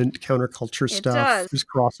movement, counterculture stuff. Does. There's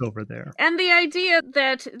crossover there. And the idea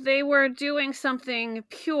that they were doing something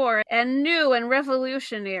pure and new and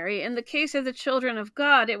revolutionary. In the case of the Children of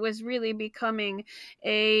God, it was really becoming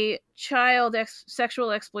a child sexual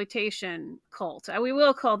exploitation cult. We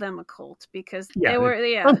will call them a cult because they were.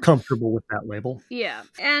 I'm comfortable with that label. Yeah,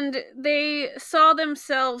 and they saw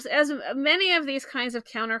themselves, as many of these kinds of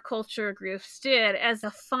counterculture groups did, as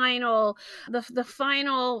the final.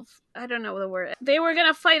 I don't know the word. They were going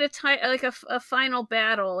to fight a final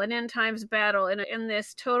battle, an end times battle, in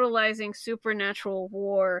this totalizing supernatural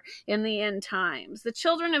war in the end times. The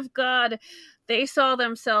Children of God, they saw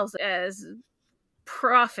themselves as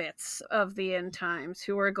prophets of the end times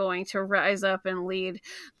who were going to rise up and lead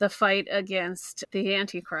the fight against the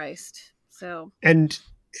Antichrist. And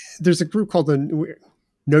there's a group called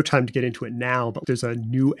no time to get into it now, but there's a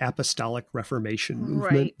New Apostolic Reformation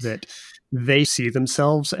movement that they see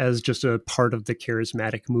themselves as just a part of the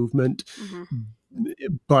charismatic movement,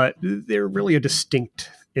 but they're really a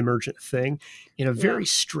distinct emergent thing in a very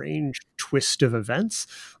strange twist of events.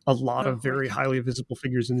 A lot of very highly visible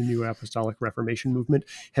figures in the New Apostolic Reformation movement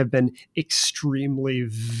have been extremely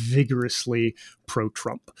vigorously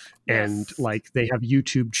pro-Trump. And like, they have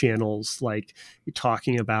YouTube channels like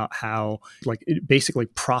talking about how, like, basically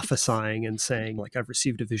prophesying and saying, like, I've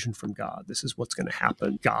received a vision from God. This is what's going to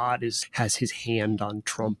happen. God has his hand on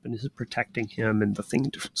Trump and is protecting him. And the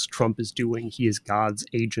thing Trump is doing, he is God's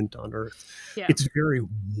agent on earth. Yeah. It's very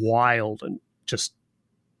wild and just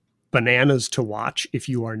bananas to watch if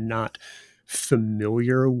you are not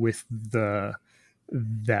familiar with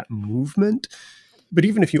that movement. But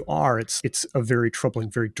even if you are, it's a very troubling,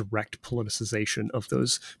 very direct politicization of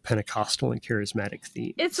those Pentecostal and charismatic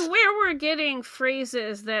themes. It's where we're getting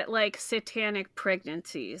phrases that like satanic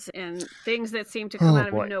pregnancies and things that seem to come out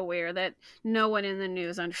of nowhere that no one in the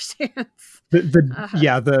news understands.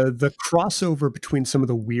 The crossover between some of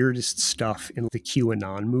the weirdest stuff in the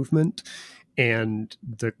QAnon movement and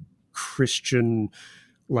the Christian,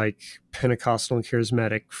 like Pentecostal and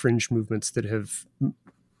charismatic fringe movements that have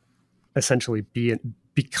essentially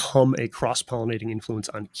become a cross-pollinating influence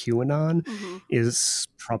on QAnon is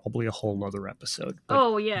probably a whole nother episode.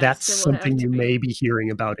 But that's something you may be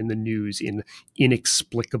hearing about in the news in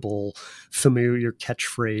inexplicable, familiar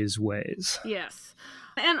catchphrase ways. Yes.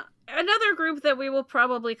 And another group that we will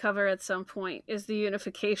probably cover at some point is the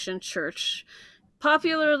Unification Church,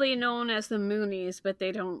 popularly known as the Moonies, but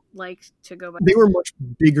they don't like to go by. They were much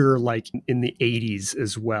bigger, like in the 80s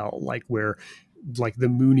as well, like where like the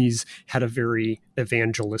Moonies had a very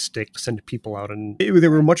evangelistic, send people out, and they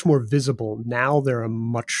were much more visible. Now they're a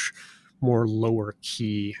much more lower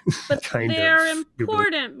key but kind they're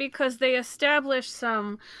important because they established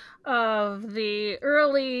some of the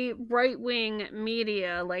early right-wing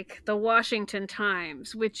media, like the Washington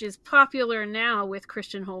Times, which is popular now with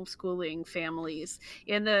Christian homeschooling families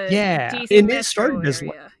in the DC metro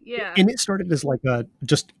area. And it started as like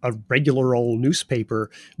just a regular old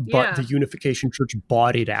newspaper, but the Unification Church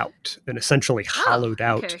bought it out and essentially hollowed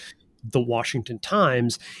out the Washington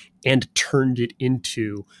Times and turned it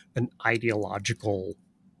into an ideological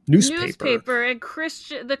newspaper. And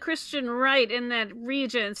the Christian right in that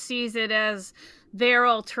region sees it as their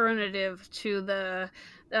alternative to the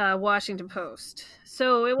Washington Post.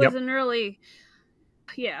 So it was an early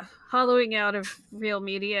hollowing out of real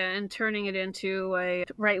media and turning it into a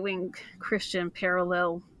right-wing Christian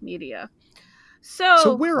parallel media.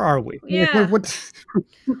 So where are we? Yeah.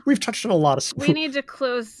 We've touched on a lot of stuff. We need to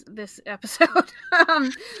close this episode.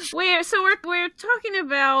 We're talking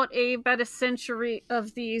about a century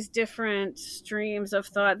of these different streams of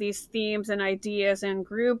thought, these themes and ideas and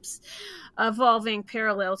groups evolving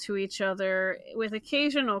parallel to each other with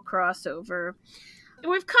occasional crossover.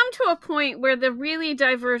 We've come to a point where the really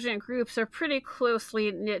divergent groups are pretty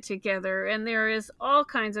closely knit together, and there is all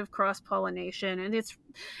kinds of cross-pollination, and it's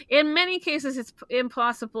in many cases it's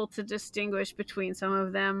impossible to distinguish between some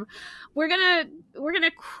of them. We're gonna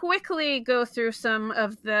quickly go through some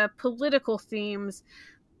of the political themes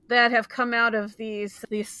that have come out of these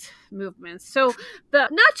movements. So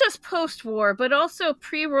not just post-war, but also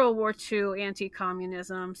pre-World War II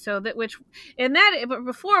anti-communism. So but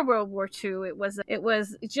before World War II, it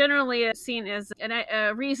was generally seen as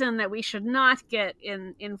a reason that we should not get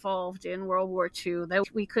involved in World War II.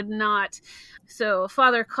 That we could not. So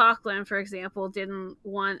Father Coughlin, for example, didn't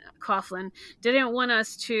want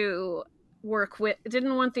us to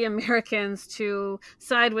didn't want the Americans to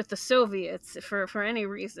side with the Soviets for any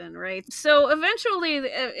reason, right? So eventually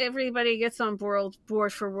everybody gets on board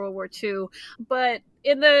for World War II, but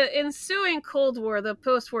in the ensuing Cold War, the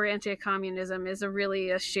post-war anti-communism is really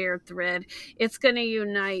a shared thread. It's going to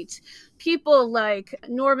unite people like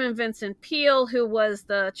Norman Vincent Peale, who was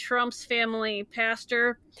the Trump's family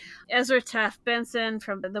pastor, Ezra Taft Benson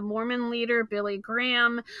from the Mormon leader, Billy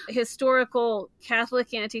Graham, historical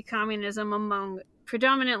Catholic anti-communism among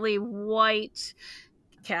predominantly white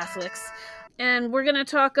Catholics. And we're going to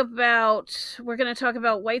talk about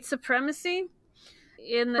white supremacy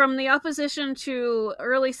from the opposition to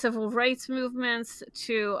early civil rights movements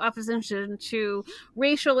to opposition to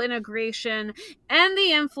racial integration and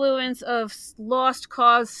the influence of lost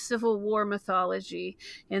cause Civil War mythology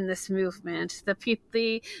in this movement. The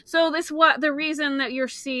reason that you're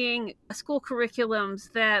seeing school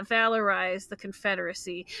curriculums that valorize the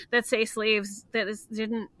Confederacy, that say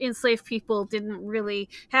enslaved people didn't really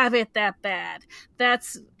have it that bad.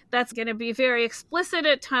 That's going to be very explicit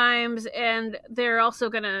at times, and they're also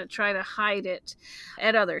going to try to hide it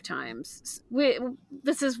at other times. We're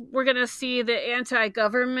going to see the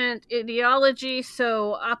anti-government ideology,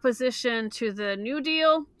 so opposition to the New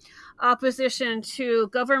Deal, opposition to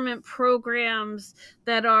government programs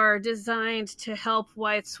that are designed to help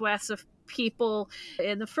wide swaths of people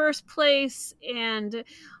in the first place, and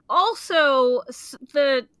also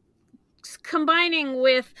the combining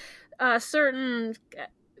with certain,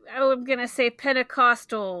 I'm going to say,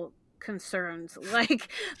 Pentecostal concerns,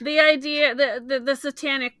 like the idea the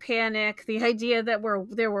satanic panic, the idea that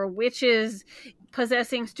there were witches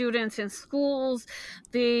possessing students in schools,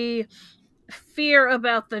 the fear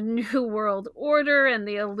about the New World Order and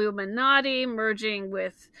the Illuminati merging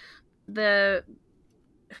with the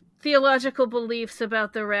theological beliefs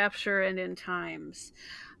about the rapture and end times.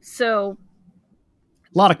 So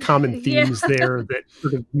A lot of common Yeah. themes there that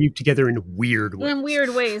sort of weave together in weird ways. In weird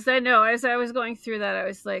ways. I know. As I was going through that, I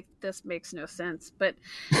was like, this makes no sense. But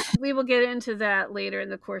we will get into that later in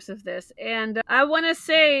the course of this. And I want to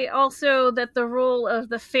say also that the role of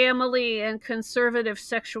the family and conservative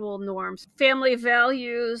sexual norms, family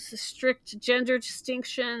values, strict gender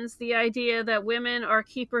distinctions, the idea that women are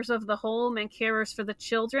keepers of the home and carers for the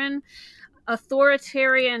children,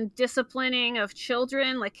 authoritarian disciplining of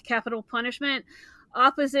children, like capital punishment,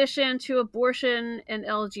 opposition to abortion and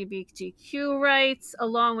LGBTQ rights,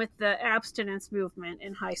 along with the abstinence movement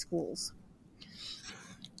in high schools.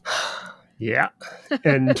 Yeah.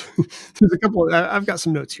 And there's a couple, I've got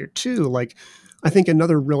some notes here too. Like, I think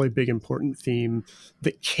another really big important theme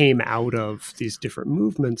that came out of these different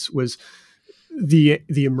movements was the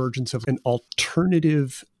emergence of an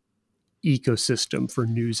alternative ecosystem for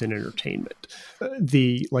news and entertainment.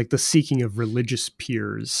 The seeking of religious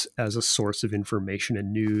peers as a source of information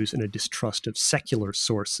and news, and a distrust of secular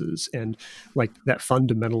sources, and like that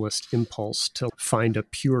fundamentalist impulse to find a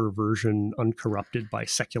pure version uncorrupted by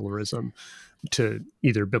secularism to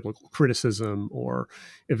either biblical criticism or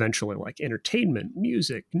eventually like entertainment,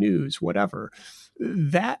 music, news, whatever.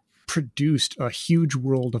 That produced a huge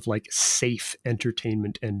world of like safe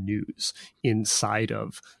entertainment and news inside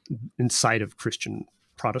of Christian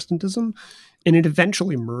Protestantism. And it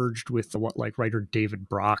eventually merged with what like writer David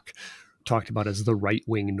Brock talked about as the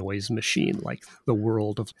right-wing noise machine, like the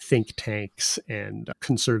world of think tanks and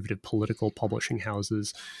conservative political publishing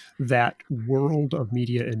houses. That world of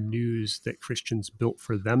media and news that Christians built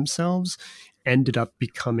for themselves ended up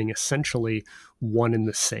becoming essentially one and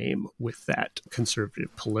the same with that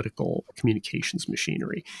conservative political communications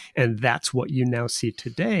machinery. And that's what you now see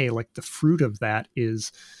today. Like the fruit of that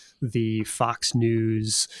is the Fox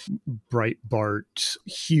News, Breitbart,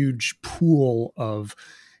 huge pool of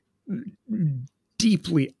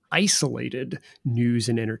deeply isolated news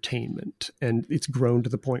and entertainment. And it's grown to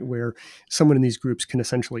the point where someone in these groups can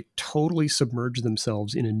essentially totally submerge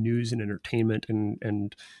themselves in a news and entertainment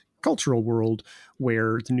and cultural world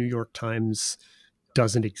where the New York Times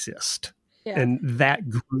doesn't exist. Yeah. And that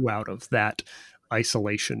grew out of that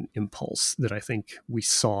isolation impulse that I think we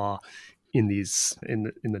saw in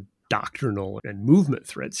the doctrinal and movement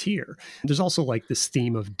threads here. There's also like this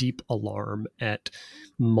theme of deep alarm at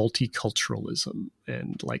multiculturalism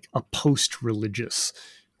and like a post-religious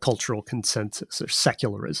cultural consensus or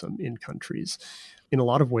secularism in countries. In a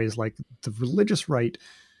lot of ways, like the religious right,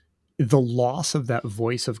 the loss of that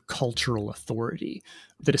voice of cultural authority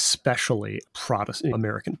that especially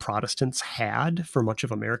American Protestants had for much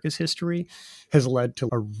of America's history has led to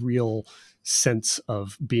a real sense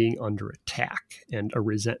of being under attack and a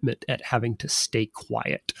resentment at having to stay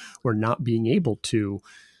quiet or not being able to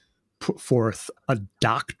put forth a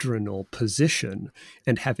doctrinal position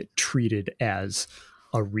and have it treated as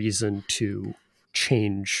a reason to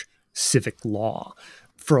change civic law.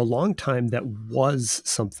 For a long time, that was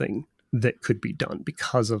something that could be done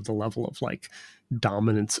because of the level of like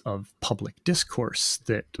dominance of public discourse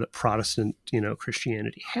that the Protestant,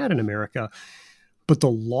 Christianity had in America. But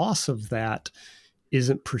the loss of that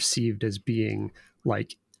isn't perceived as being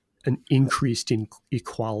like an increased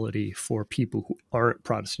equality for people who aren't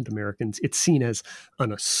Protestant Americans. It's seen as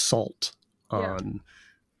an assault on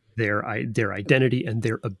their identity and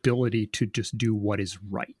their ability to just do what is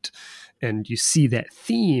right. And you see that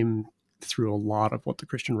theme through a lot of what the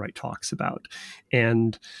Christian right talks about.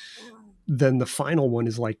 And then the final one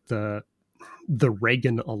is like the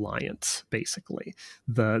Reagan alliance, basically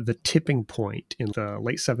the tipping point in the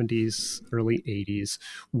late 70s, early 80s,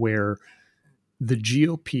 where the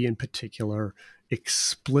GOP in particular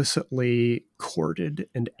explicitly courted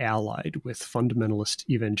and allied with fundamentalist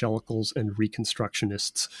evangelicals and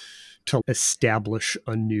Reconstructionists to establish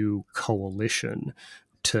a new coalition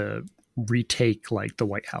to retake like the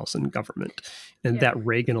White House and government. And that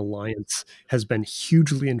Reagan alliance has been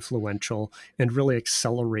hugely influential and really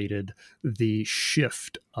accelerated the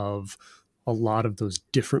shift of a lot of those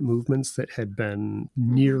different movements that had been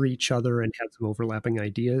near each other and had some overlapping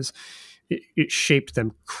ideas. It shaped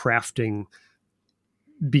them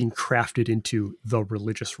being crafted into the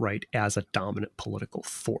religious right as a dominant political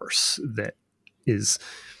force that is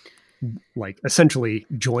like essentially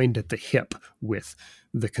joined at the hip with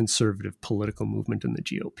the conservative political movement in the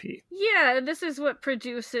GOP. Yeah, this is what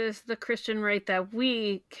produces the Christian right that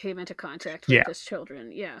we came into contact with as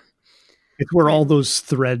children. Yeah. It's where all those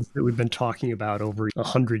threads that we've been talking about over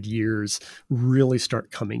 100 years really start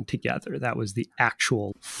coming together. That was the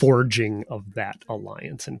actual forging of that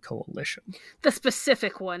alliance and coalition. The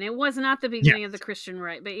specific one. It was not the beginning of the Christian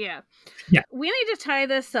right, but yeah. We need to tie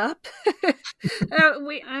this up.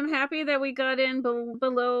 I'm happy that we got in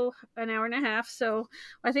below an hour and a half, so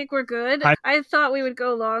I think we're good. I thought we would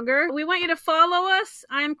go longer. We want you to follow us.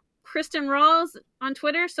 I'm Kristen Rawls on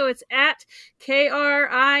Twitter, so it's at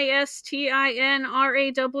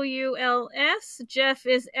KRISTINRAWLS. Jeff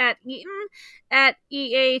is at Eaton, at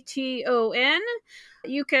EATON.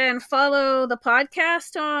 You can follow the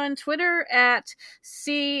podcast on Twitter at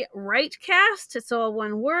CRightCast. It's all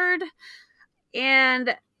one word.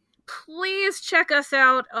 And please check us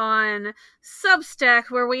out on Substack,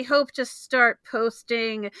 where we hope to start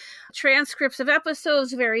posting transcripts of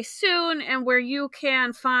episodes very soon, and where you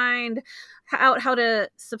can find out how to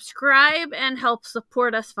subscribe and help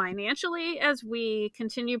support us financially as we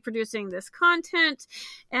continue producing this content.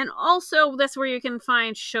 And also, that's where you can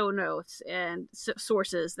find show notes and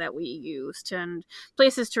sources that we used and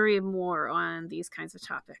places to read more on these kinds of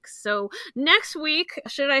topics. So next week,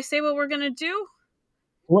 should I say what we're going to do?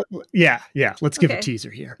 Yeah. Let's give a teaser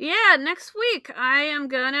here. Yeah, next week I am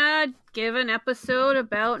gonna give an episode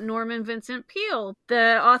about Norman Vincent Peale,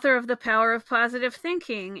 the author of The Power of Positive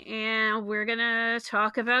Thinking, and we're gonna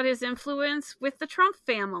talk about his influence with the Trump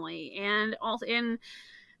family and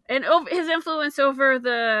his influence over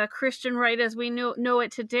the Christian right as we know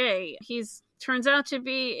it today. He's turns out to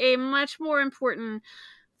be a much more important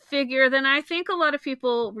figure than I think a lot of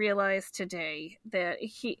people realize today, that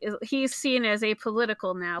he's seen as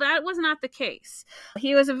apolitical now. That was not the case.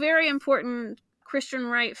 He was a very important Christian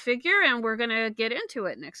right figure, and we're going to get into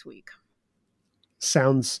it next week.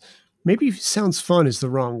 Sounds fun is the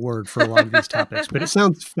wrong word for a lot of these topics, but it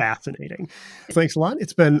sounds fascinating. Thanks a lot.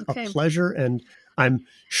 It's been a pleasure, and I'm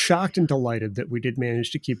shocked and delighted that we did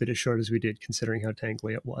manage to keep it as short as we did, considering how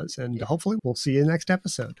tangly it was. And hopefully we'll see you next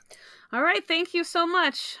episode. All right. Thank you so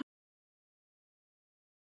much.